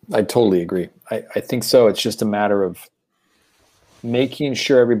 I totally agree. I think so. It's just a matter of making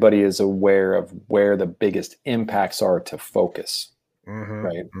sure everybody is aware of where the biggest impacts are to focus.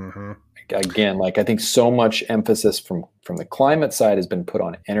 Right. Again, like I think so much emphasis from the climate side has been put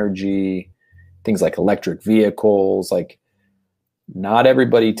on energy, things like electric vehicles. Like not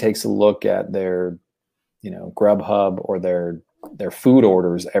everybody takes a look at their, Grubhub or their food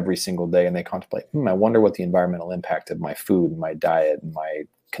orders every single day and they contemplate, I wonder what the environmental impact of my food and my diet and my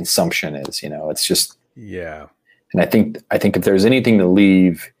consumption is. It's just, yeah. And I think if there's anything to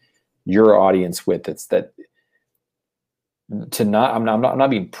leave your audience with, it's that I'm not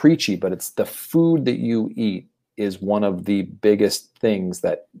being preachy, but it's the food that you eat is one of the biggest things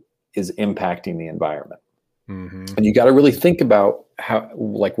that is impacting the environment. And you got to really think about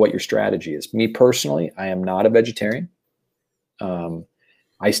what your strategy is. Me personally, I am not a vegetarian.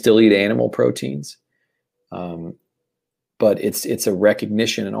 I still eat animal proteins. But it's a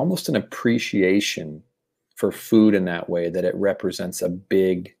recognition and almost an appreciation for food in that way, that it represents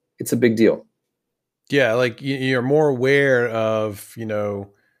it's a big deal. Yeah. Like you're more aware of, the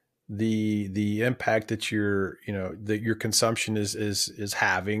impact that that your consumption is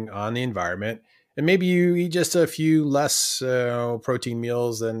having on the environment. And maybe you eat just a few less protein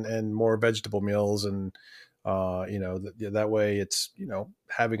meals and more vegetable meals. And, that way it's,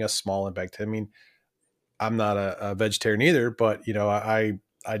 having a small impact. I mean, I'm not a vegetarian either, but, I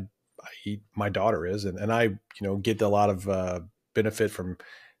eat, my daughter is, and I, get a lot of benefit from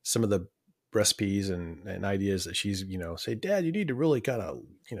some of the recipes and ideas that she's, say, Dad, you need to really kind of,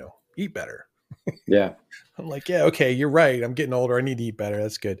 eat better. Yeah. I'm like, yeah, okay, you're right. I'm getting older. I need to eat better.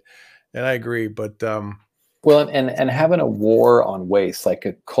 That's good. And I agree. But, well, and having a war on waste, like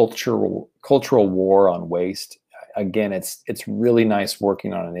a cultural war on waste, again, it's really nice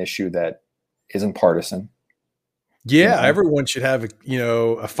working on an issue that isn't partisan. yeah, everyone should have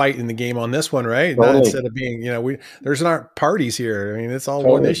a fight in the game on this one, right? Totally. Not instead of being, there's not parties here. I mean, it's all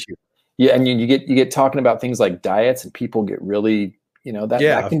one issue. Yeah, and you get talking about things like diets, and people get really,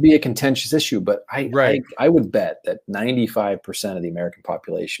 that can be a contentious issue. But I would bet that 95% of the American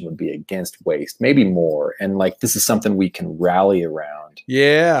population would be against waste, maybe more. And like this is something we can rally around.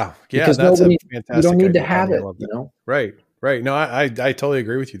 Yeah, because that's you fantastic. don't need to have it. Right. No, I totally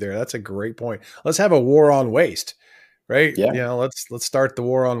agree with you there. That's a great point. Let's have a war on waste. Right. Yeah. Let's start the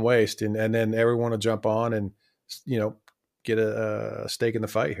war on waste and then everyone will jump on and, get a stake in the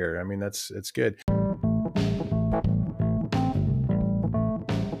fight here. I mean, it's good.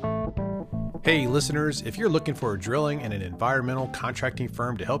 Hey, listeners, if you're looking for a drilling and an environmental contracting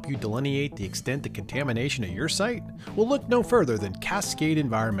firm to help you delineate the extent of contamination at your site, well, look no further than Cascade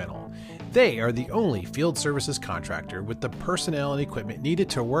Environmental. They are the only field services contractor with the personnel and equipment needed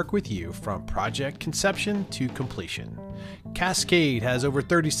to work with you from project conception to completion. Cascade has over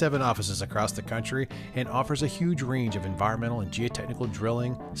 37 offices across the country and offers a huge range of environmental and geotechnical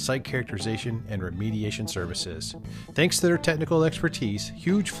drilling, site characterization, and remediation services. Thanks to their technical expertise,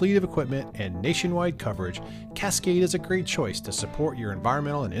 huge fleet of equipment, and nationwide coverage, Cascade is a great choice to support your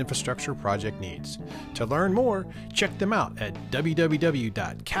environmental and infrastructure project needs. To learn more, check them out at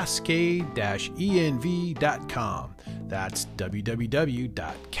www.cascade-env.com. That's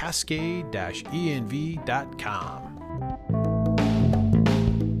www.cascade-env.com.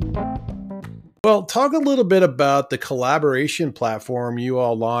 Well, talk a little bit about the collaboration platform you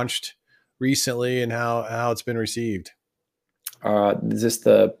all launched recently and how it's been received. Is this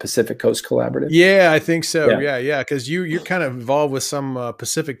the Pacific Coast Collaborative? Yeah, I think so. Yeah. Because you're kind of involved with some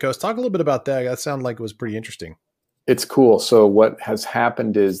Pacific Coast. Talk a little bit about that. That sounded like it was pretty interesting. It's cool. So what has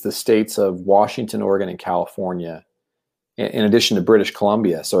happened is the states of Washington, Oregon, and California, in addition to British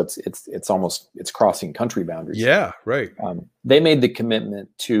Columbia, so it's crossing country boundaries. Yeah, right. They made the commitment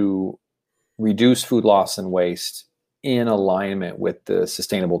to reduce food loss and waste in alignment with the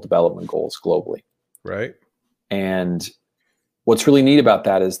Sustainable Development Goals globally. Right. And what's really neat about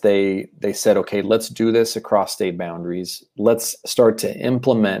that is they said, okay, let's do this across state boundaries. Let's start to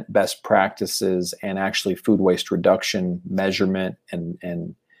implement best practices and actually food waste reduction measurement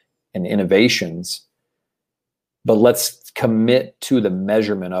and innovations. But let's commit to the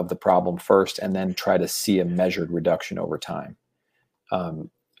measurement of the problem first and then try to see a measured reduction over time.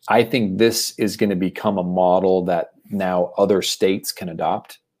 I think this is going to become a model that now other states can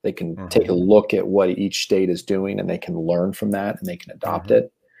adopt. They can take a look at what each state is doing and they can learn from that and they can adopt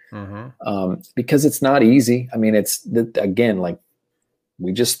it. Because it's not easy. I mean, again, like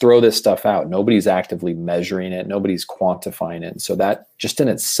we just throw this stuff out. Nobody's actively measuring it. Nobody's quantifying it. So that just in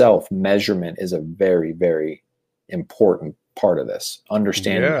itself, measurement is a very, very important part of this,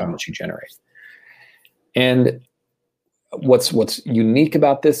 understanding how much you generate. And what's unique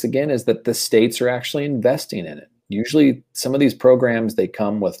about this, again, is that the states are actually investing in it. Usually some of these programs, they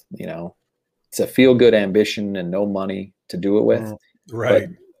come with, it's a feel-good ambition and no money to do it with. Right.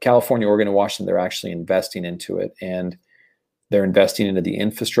 But California, Oregon, and Washington, they're actually investing into it. And they're investing into the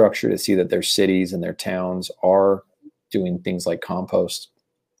infrastructure to see that their cities and their towns are doing things like compost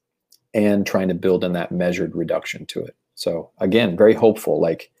and trying to build in that measured reduction to it. So again, very hopeful.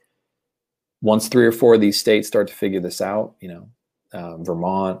 Like once 3 or 4 of these states start to figure this out,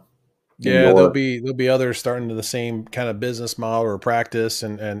 Vermont, New York, there'll be others starting to the same kind of business model or practice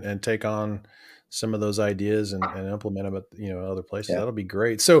and take on some of those ideas and implement them at other places. That'll be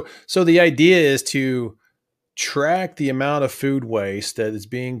great. So the idea is to track the amount of food waste that is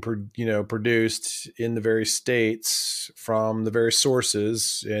being produced in the various states from the various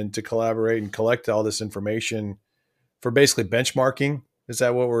sources, and to collaborate and collect all this information for basically benchmarking. Is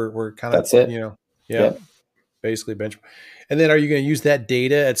that what we're kind of? That's it. Basically benchmark. And then are you going to use that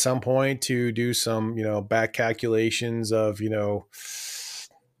data at some point to do some back calculations of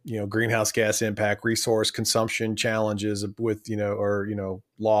greenhouse gas impact, resource consumption challenges with,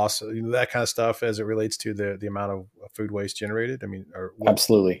 loss, that kind of stuff as it relates to the amount of food waste generated? I mean,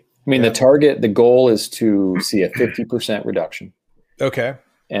 absolutely. I mean, the goal is to see a 50% reduction. Okay.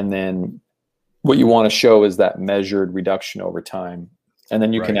 And then what you want to show is that measured reduction over time. And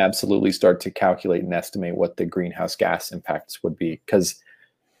then you can absolutely start to calculate and estimate what the greenhouse gas impacts would be. Because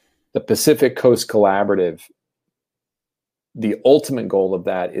the Pacific Coast Collaborative, the ultimate goal of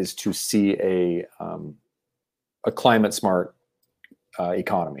that is to see a climate smart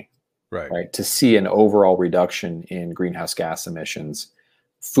economy, right? To see an overall reduction in greenhouse gas emissions.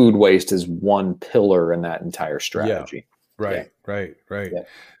 Food waste is one pillar in that entire strategy. Right. Yeah.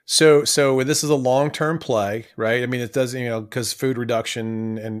 So this is a long-term play, right? I mean, it does, because food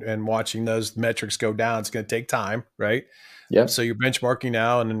reduction and watching those metrics go down, it's going to take time, right? Yeah. So you're benchmarking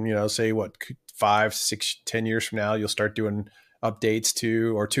now, and say what 5, 6, 10 years from now, you'll start doing updates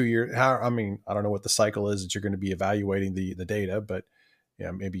to, or 2 years. I don't know what the cycle is that you're going to be evaluating the data, but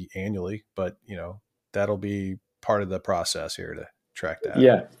maybe annually. But that'll be part of the process here to track that.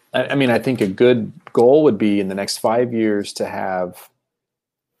 Yeah. I mean, I think a good goal would be in the next 5 years to have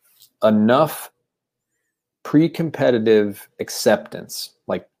enough pre-competitive acceptance,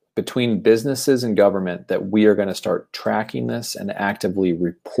 like between businesses and government, that we are going to start tracking this and actively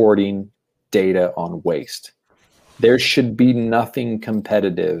reporting data on waste. There should be nothing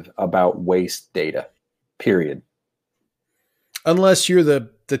competitive about waste data, period. Unless you're the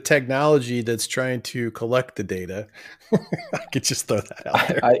technology that's trying to collect the data. I could just throw that out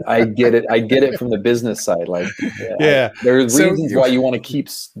there. I get it. I get it from the business side. Like, there's reasons why you want to keep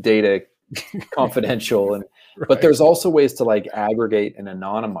data confidential, but there's also ways to like aggregate and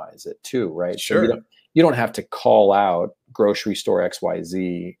anonymize it too, right? Sure. So you don't have to call out grocery store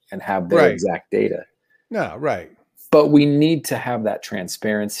XYZ and have their exact data. No, right. But we need to have that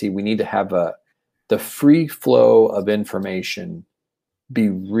transparency. We need to have the free flow of information be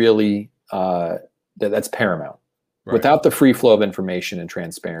really that's paramount. Right. Without the free flow of information and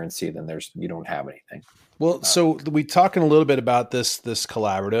transparency, then you don't have anything. Well, so we talking a little bit about this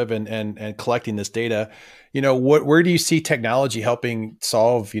collaborative and collecting this data. Where do you see technology helping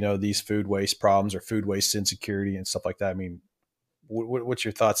solve these food waste problems or food waste insecurity and stuff like that? I mean, what's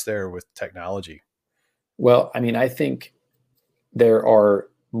your thoughts there with technology? Well, I mean, I think there are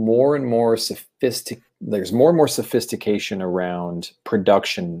more and more sophistication around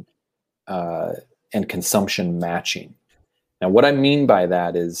production and consumption matching. Now, what I mean by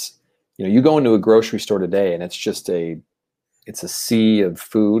that is, you go into a grocery store today and it's a sea of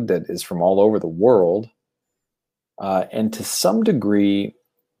food that is from all over the world. And to some degree,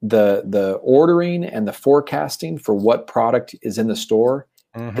 the ordering and the forecasting for what product is in the store,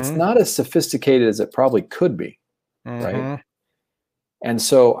 it's not as sophisticated as it probably could be. right? Mm-hmm. And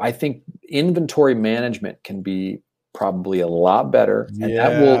so I think inventory management can be probably a lot better, and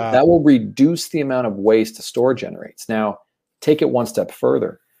Yeah. that will reduce the amount of waste a store generates. Now, take it one step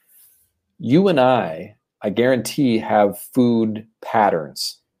further. You and I guarantee, have food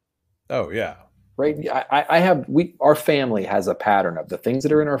patterns, Oh, yeah. right? I have, our family has a pattern of the things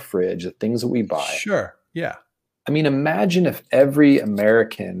that are in our fridge, the things that we buy. Sure. Yeah. I mean, imagine if every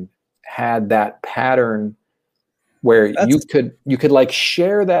American had that pattern where That's you could like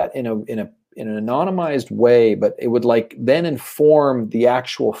share that in an anonymized way, but it would like then inform the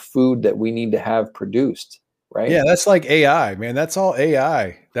actual food that we need to have produced, right? Yeah, that's like AI, man. That's all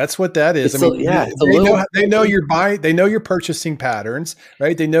AI. That's what that is. I It's mean, it's a they little know you're buying. They know your purchasing patterns,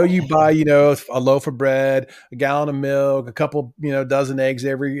 right? They know you buy, a loaf of bread, a gallon of milk, a couple, dozen eggs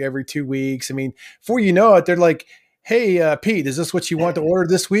every 2 weeks. I mean, before you know it, they're like, "Hey, Pete, is this what you want to order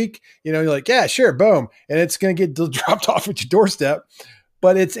this week?" You're like, "Yeah, sure, boom," and it's going to get dropped off at your doorstep.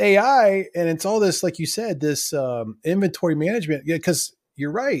 But it's AI, and it's all this, like you said, this inventory management. Yeah, because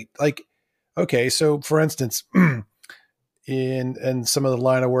you're right. Like, okay, so for instance, in some of the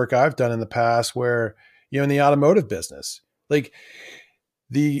line of work I've done in the past, where in the automotive business, like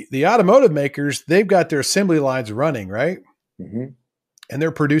the automotive makers, they've got their assembly lines running, right? Mhm. And they're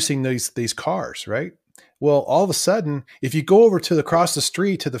producing these cars, right? Well, all of a sudden, if you go over to across the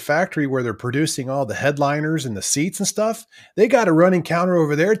street to the factory where they're producing all the headliners and the seats and stuff, they got a running counter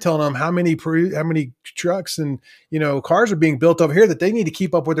over there telling them how many trucks and cars are being built over here that they need to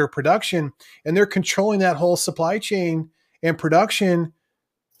keep up with their production, and they're controlling that whole supply chain and production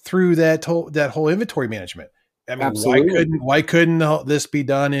through that whole inventory management. I mean, Absolutely. why couldn't this be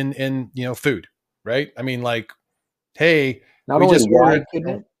done in food, right? I mean, like, hey, Not we only just why ordered. couldn't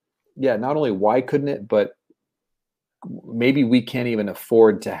it, yeah, not only why couldn't it, but maybe we can't even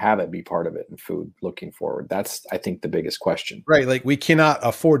afford to have it be part of it in food looking forward. That's, I think, the biggest question. Right, like we cannot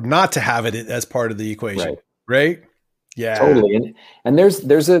afford not to have it as part of the Right. equation, right? Yeah. Totally. And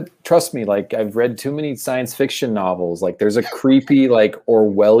there's a, trust me, like I've read too many science fiction novels. Like there's a creepy, like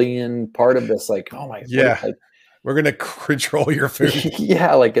Orwellian part of this, like, oh my, what, Yeah. like, We're going to control your food.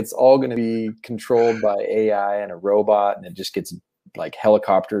 yeah, like it's all going to be controlled by AI and a robot, and it just gets like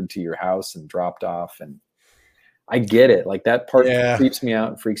helicoptered to your house and dropped off. And I get it. Like that part Yeah. creeps me out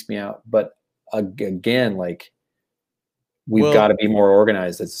and freaks me out. But again, like we've got Well, to be more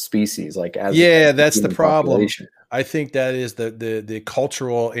organized as a species, like as yeah, the that's the human problem. population. I think that is the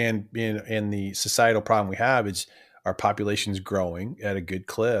cultural and the societal problem we have is our population is growing at a good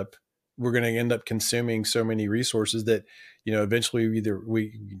clip. We're going to end up consuming so many resources that eventually either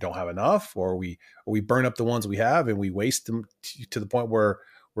we don't have enough, or we burn up the ones we have and we waste them to the point where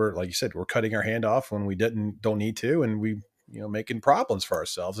we're, like you said, we're cutting our hand off when we don't need to, and we making problems for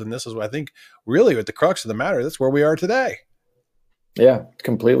ourselves. And this is what I think really at the crux of the matter. That's where we are today. Yeah,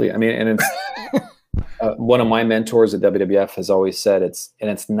 completely. I mean, and it's one of my mentors at WWF has always said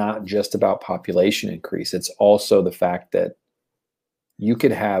it's not just about population increase. It's also the fact that you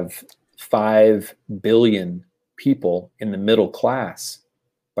could have 5 billion people in the middle class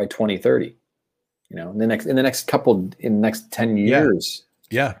by 2030. In the next 10 Yeah. years,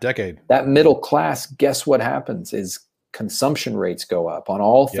 Yeah. Decade. that middle class, guess what happens is consumption rates go up on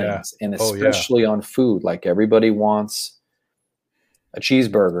all Yeah. things, and Oh yeah. especially on food. Like everybody wants a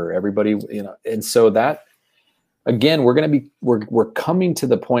cheeseburger, everybody, and so that, again, we're coming to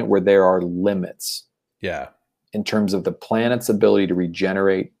the point where there are limits Yeah. in terms of the planet's ability to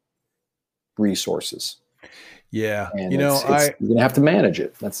regenerate resources. Yeah. And it's you're gonna have to manage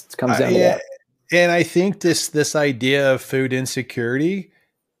it. It comes down to Yeah, that. and I think this idea of food insecurity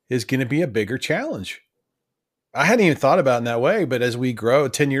is going to be a bigger challenge. I hadn't even thought about it in that way, but as we grow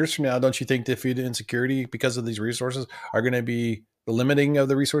 10 years from now, don't you think that food insecurity because of these resources are going to be the limiting of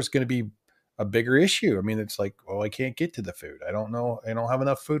the resource going to be a bigger issue? I mean, it's like, oh, I can't get to the food. I don't know. I don't have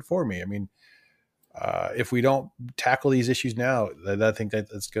enough food for me. I mean, if we don't tackle these issues now, I think that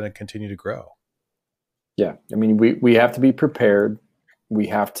it's going to continue to grow. Yeah. I mean, we have to be prepared. We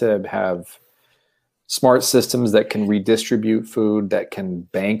have to have smart systems that can redistribute food, that can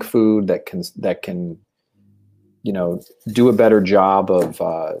bank food, that can do a better job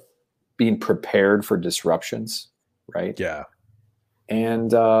of being prepared for disruptions, right? Yeah.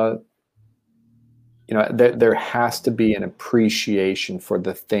 And there has to be an appreciation for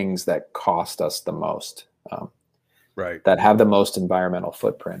the things that cost us the most, Right. that have the most environmental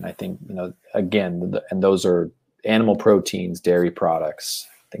footprint. I think, again, and those are animal proteins, dairy products,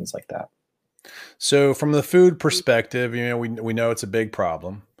 things like that. So from the food perspective, we know it's a big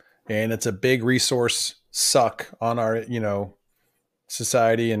problem, and it's a big resource suck on our,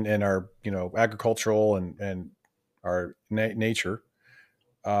 society and our, agricultural and our nature.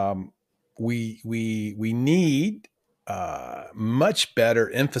 We need much better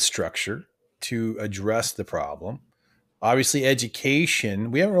infrastructure to address the problem. Obviously,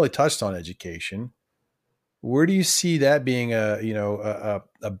 education. We haven't really touched on education. Where do you see that being a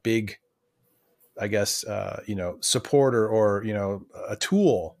big, I guess, supporter or, a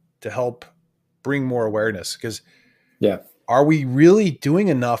tool to help bring more awareness? Because Yeah. are we really doing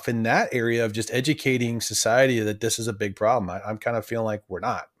enough in that area of just educating society that this is a big problem? I'm kind of feeling like we're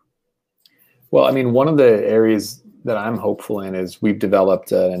not. Well, I mean, one of the areas that I'm hopeful in is we've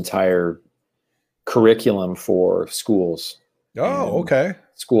developed an entire curriculum for schools Oh, and okay.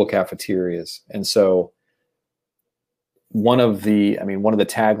 school cafeterias. And so one of the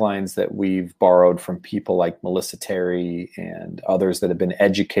taglines that we've borrowed from people like Melissa Terry and others that have been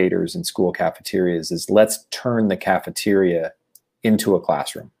educators in school cafeterias is, let's turn the cafeteria into a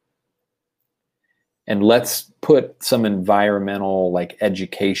classroom. And let's put some environmental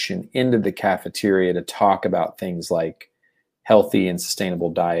education into the cafeteria to talk about things like healthy and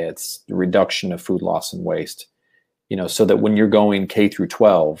sustainable diets, the reduction of food loss and waste, so that when you're going K through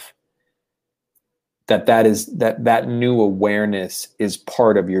 12, that new awareness is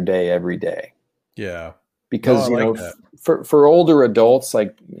part of your day every day. Yeah. Because, for older adults,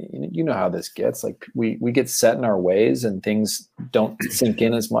 how this gets, we get set in our ways and things don't sink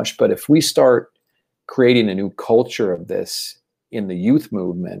in as much. But if we start creating a new culture of this in the youth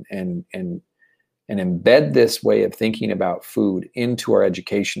movement and embed this way of thinking about food into our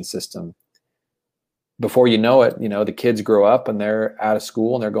education system, before you know it, the kids grow up and they're out of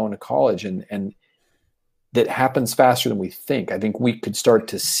school and they're going to college, and that happens faster than we think. I think we could start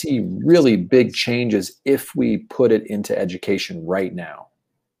to see really big changes if we put it into education right now.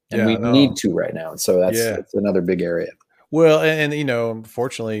 And we need to right now. And so that's another big area. Well, and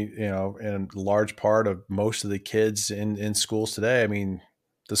unfortunately, in large part of most of the kids in schools today, I mean,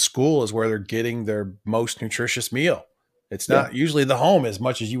 the school is where they're getting their most nutritious meal. It's not usually the home as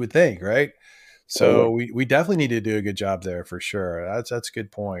much as you would think, right? So we definitely need to do a good job there for sure. That's a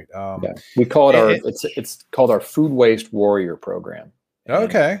good point. We call it it's called our Food Waste Warrior program.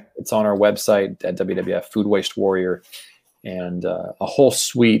 Okay. It's on our website at WWF Food Waste Warrior, and a whole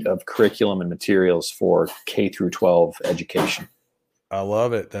suite of curriculum and materials for K through 12 education. I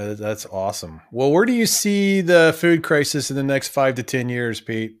love it. That's awesome. Well, where do you see the food crisis in the next 5 to 10 years,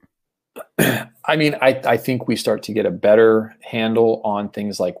 Pete? I mean, I think we start to get a better handle on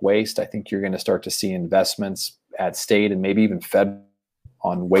things like waste. I think you're going to start to see investments at state and maybe even federal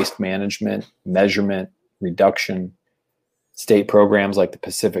on waste management, measurement, reduction, state programs like the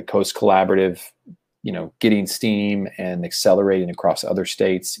Pacific Coast Collaborative, getting steam and accelerating across other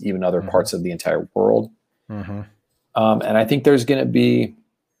states, even other parts of the entire world. And I think there's going to be,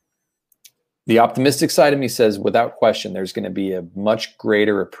 the optimistic side of me says, without question, there's going to be a much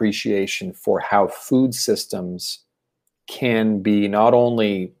greater appreciation for how food systems can be not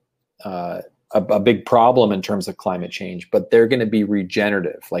only a big problem in terms of climate change, but they're going to be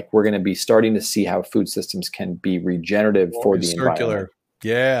regenerative. We're going to be starting to see how food systems can be regenerative for the environment.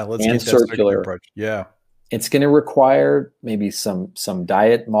 Yeah, let's get that circular approach. Yeah. It's going to require maybe some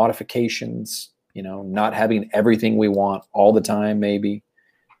diet modifications, not having everything we want all the time, maybe.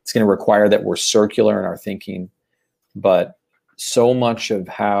 It's going to require that we're circular in our thinking, but so much of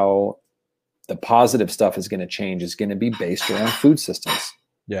how the positive stuff is going to change is going to be based around food systems.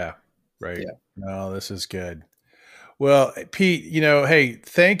 Yeah. Right. Yeah. No, this is good. Well, Pete, hey,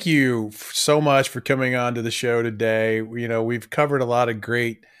 thank you so much for coming on to the show today. We've covered a lot of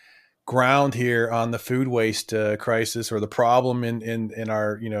great ground here on the food waste crisis or the problem in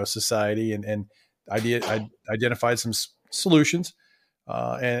our, society, and I identified some solutions.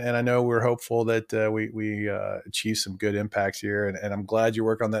 And I know we're hopeful that we achieve some good impacts here. And I'm glad you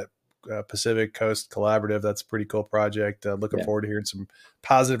work on that Pacific Coast Collaborative. That's a pretty cool project. Looking forward to hearing some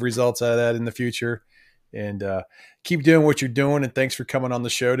positive results out of that in the future. And keep doing what you're doing. And thanks for coming on the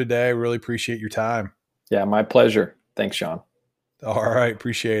show today. I really appreciate your time. Yeah, my pleasure. Thanks, Sean. All right.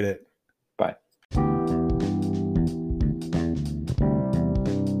 Appreciate it. Bye.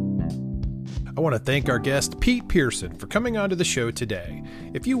 I want to thank our guest, Pete Pearson, for coming onto the show today.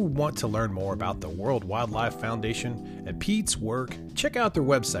 If you want to learn more about the World Wildlife Foundation and Pete's work, check out their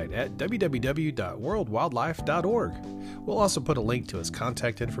website at www.worldwildlife.org. We'll also put a link to his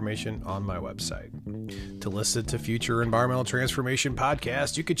contact information on my website. To listen to future environmental transformation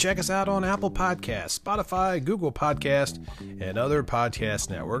podcasts, you can check us out on Apple Podcasts, Spotify, Google Podcasts, and other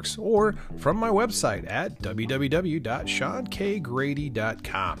podcast networks, or from my website at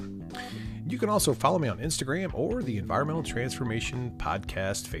www.seankgrady.com. You can also follow me on Instagram or the Environmental Transformation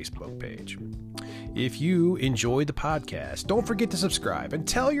Podcast Facebook page. If you enjoyed the podcast, don't forget to subscribe and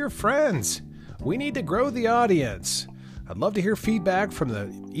tell your friends. We need to grow the audience. I'd love to hear feedback from the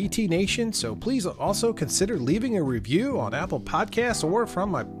ET Nation, so please also consider leaving a review on Apple Podcasts or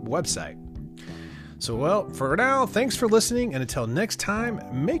from my website. So, well, for now, thanks for listening, and until next time,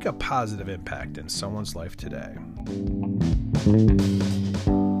 make a positive impact in someone's life today.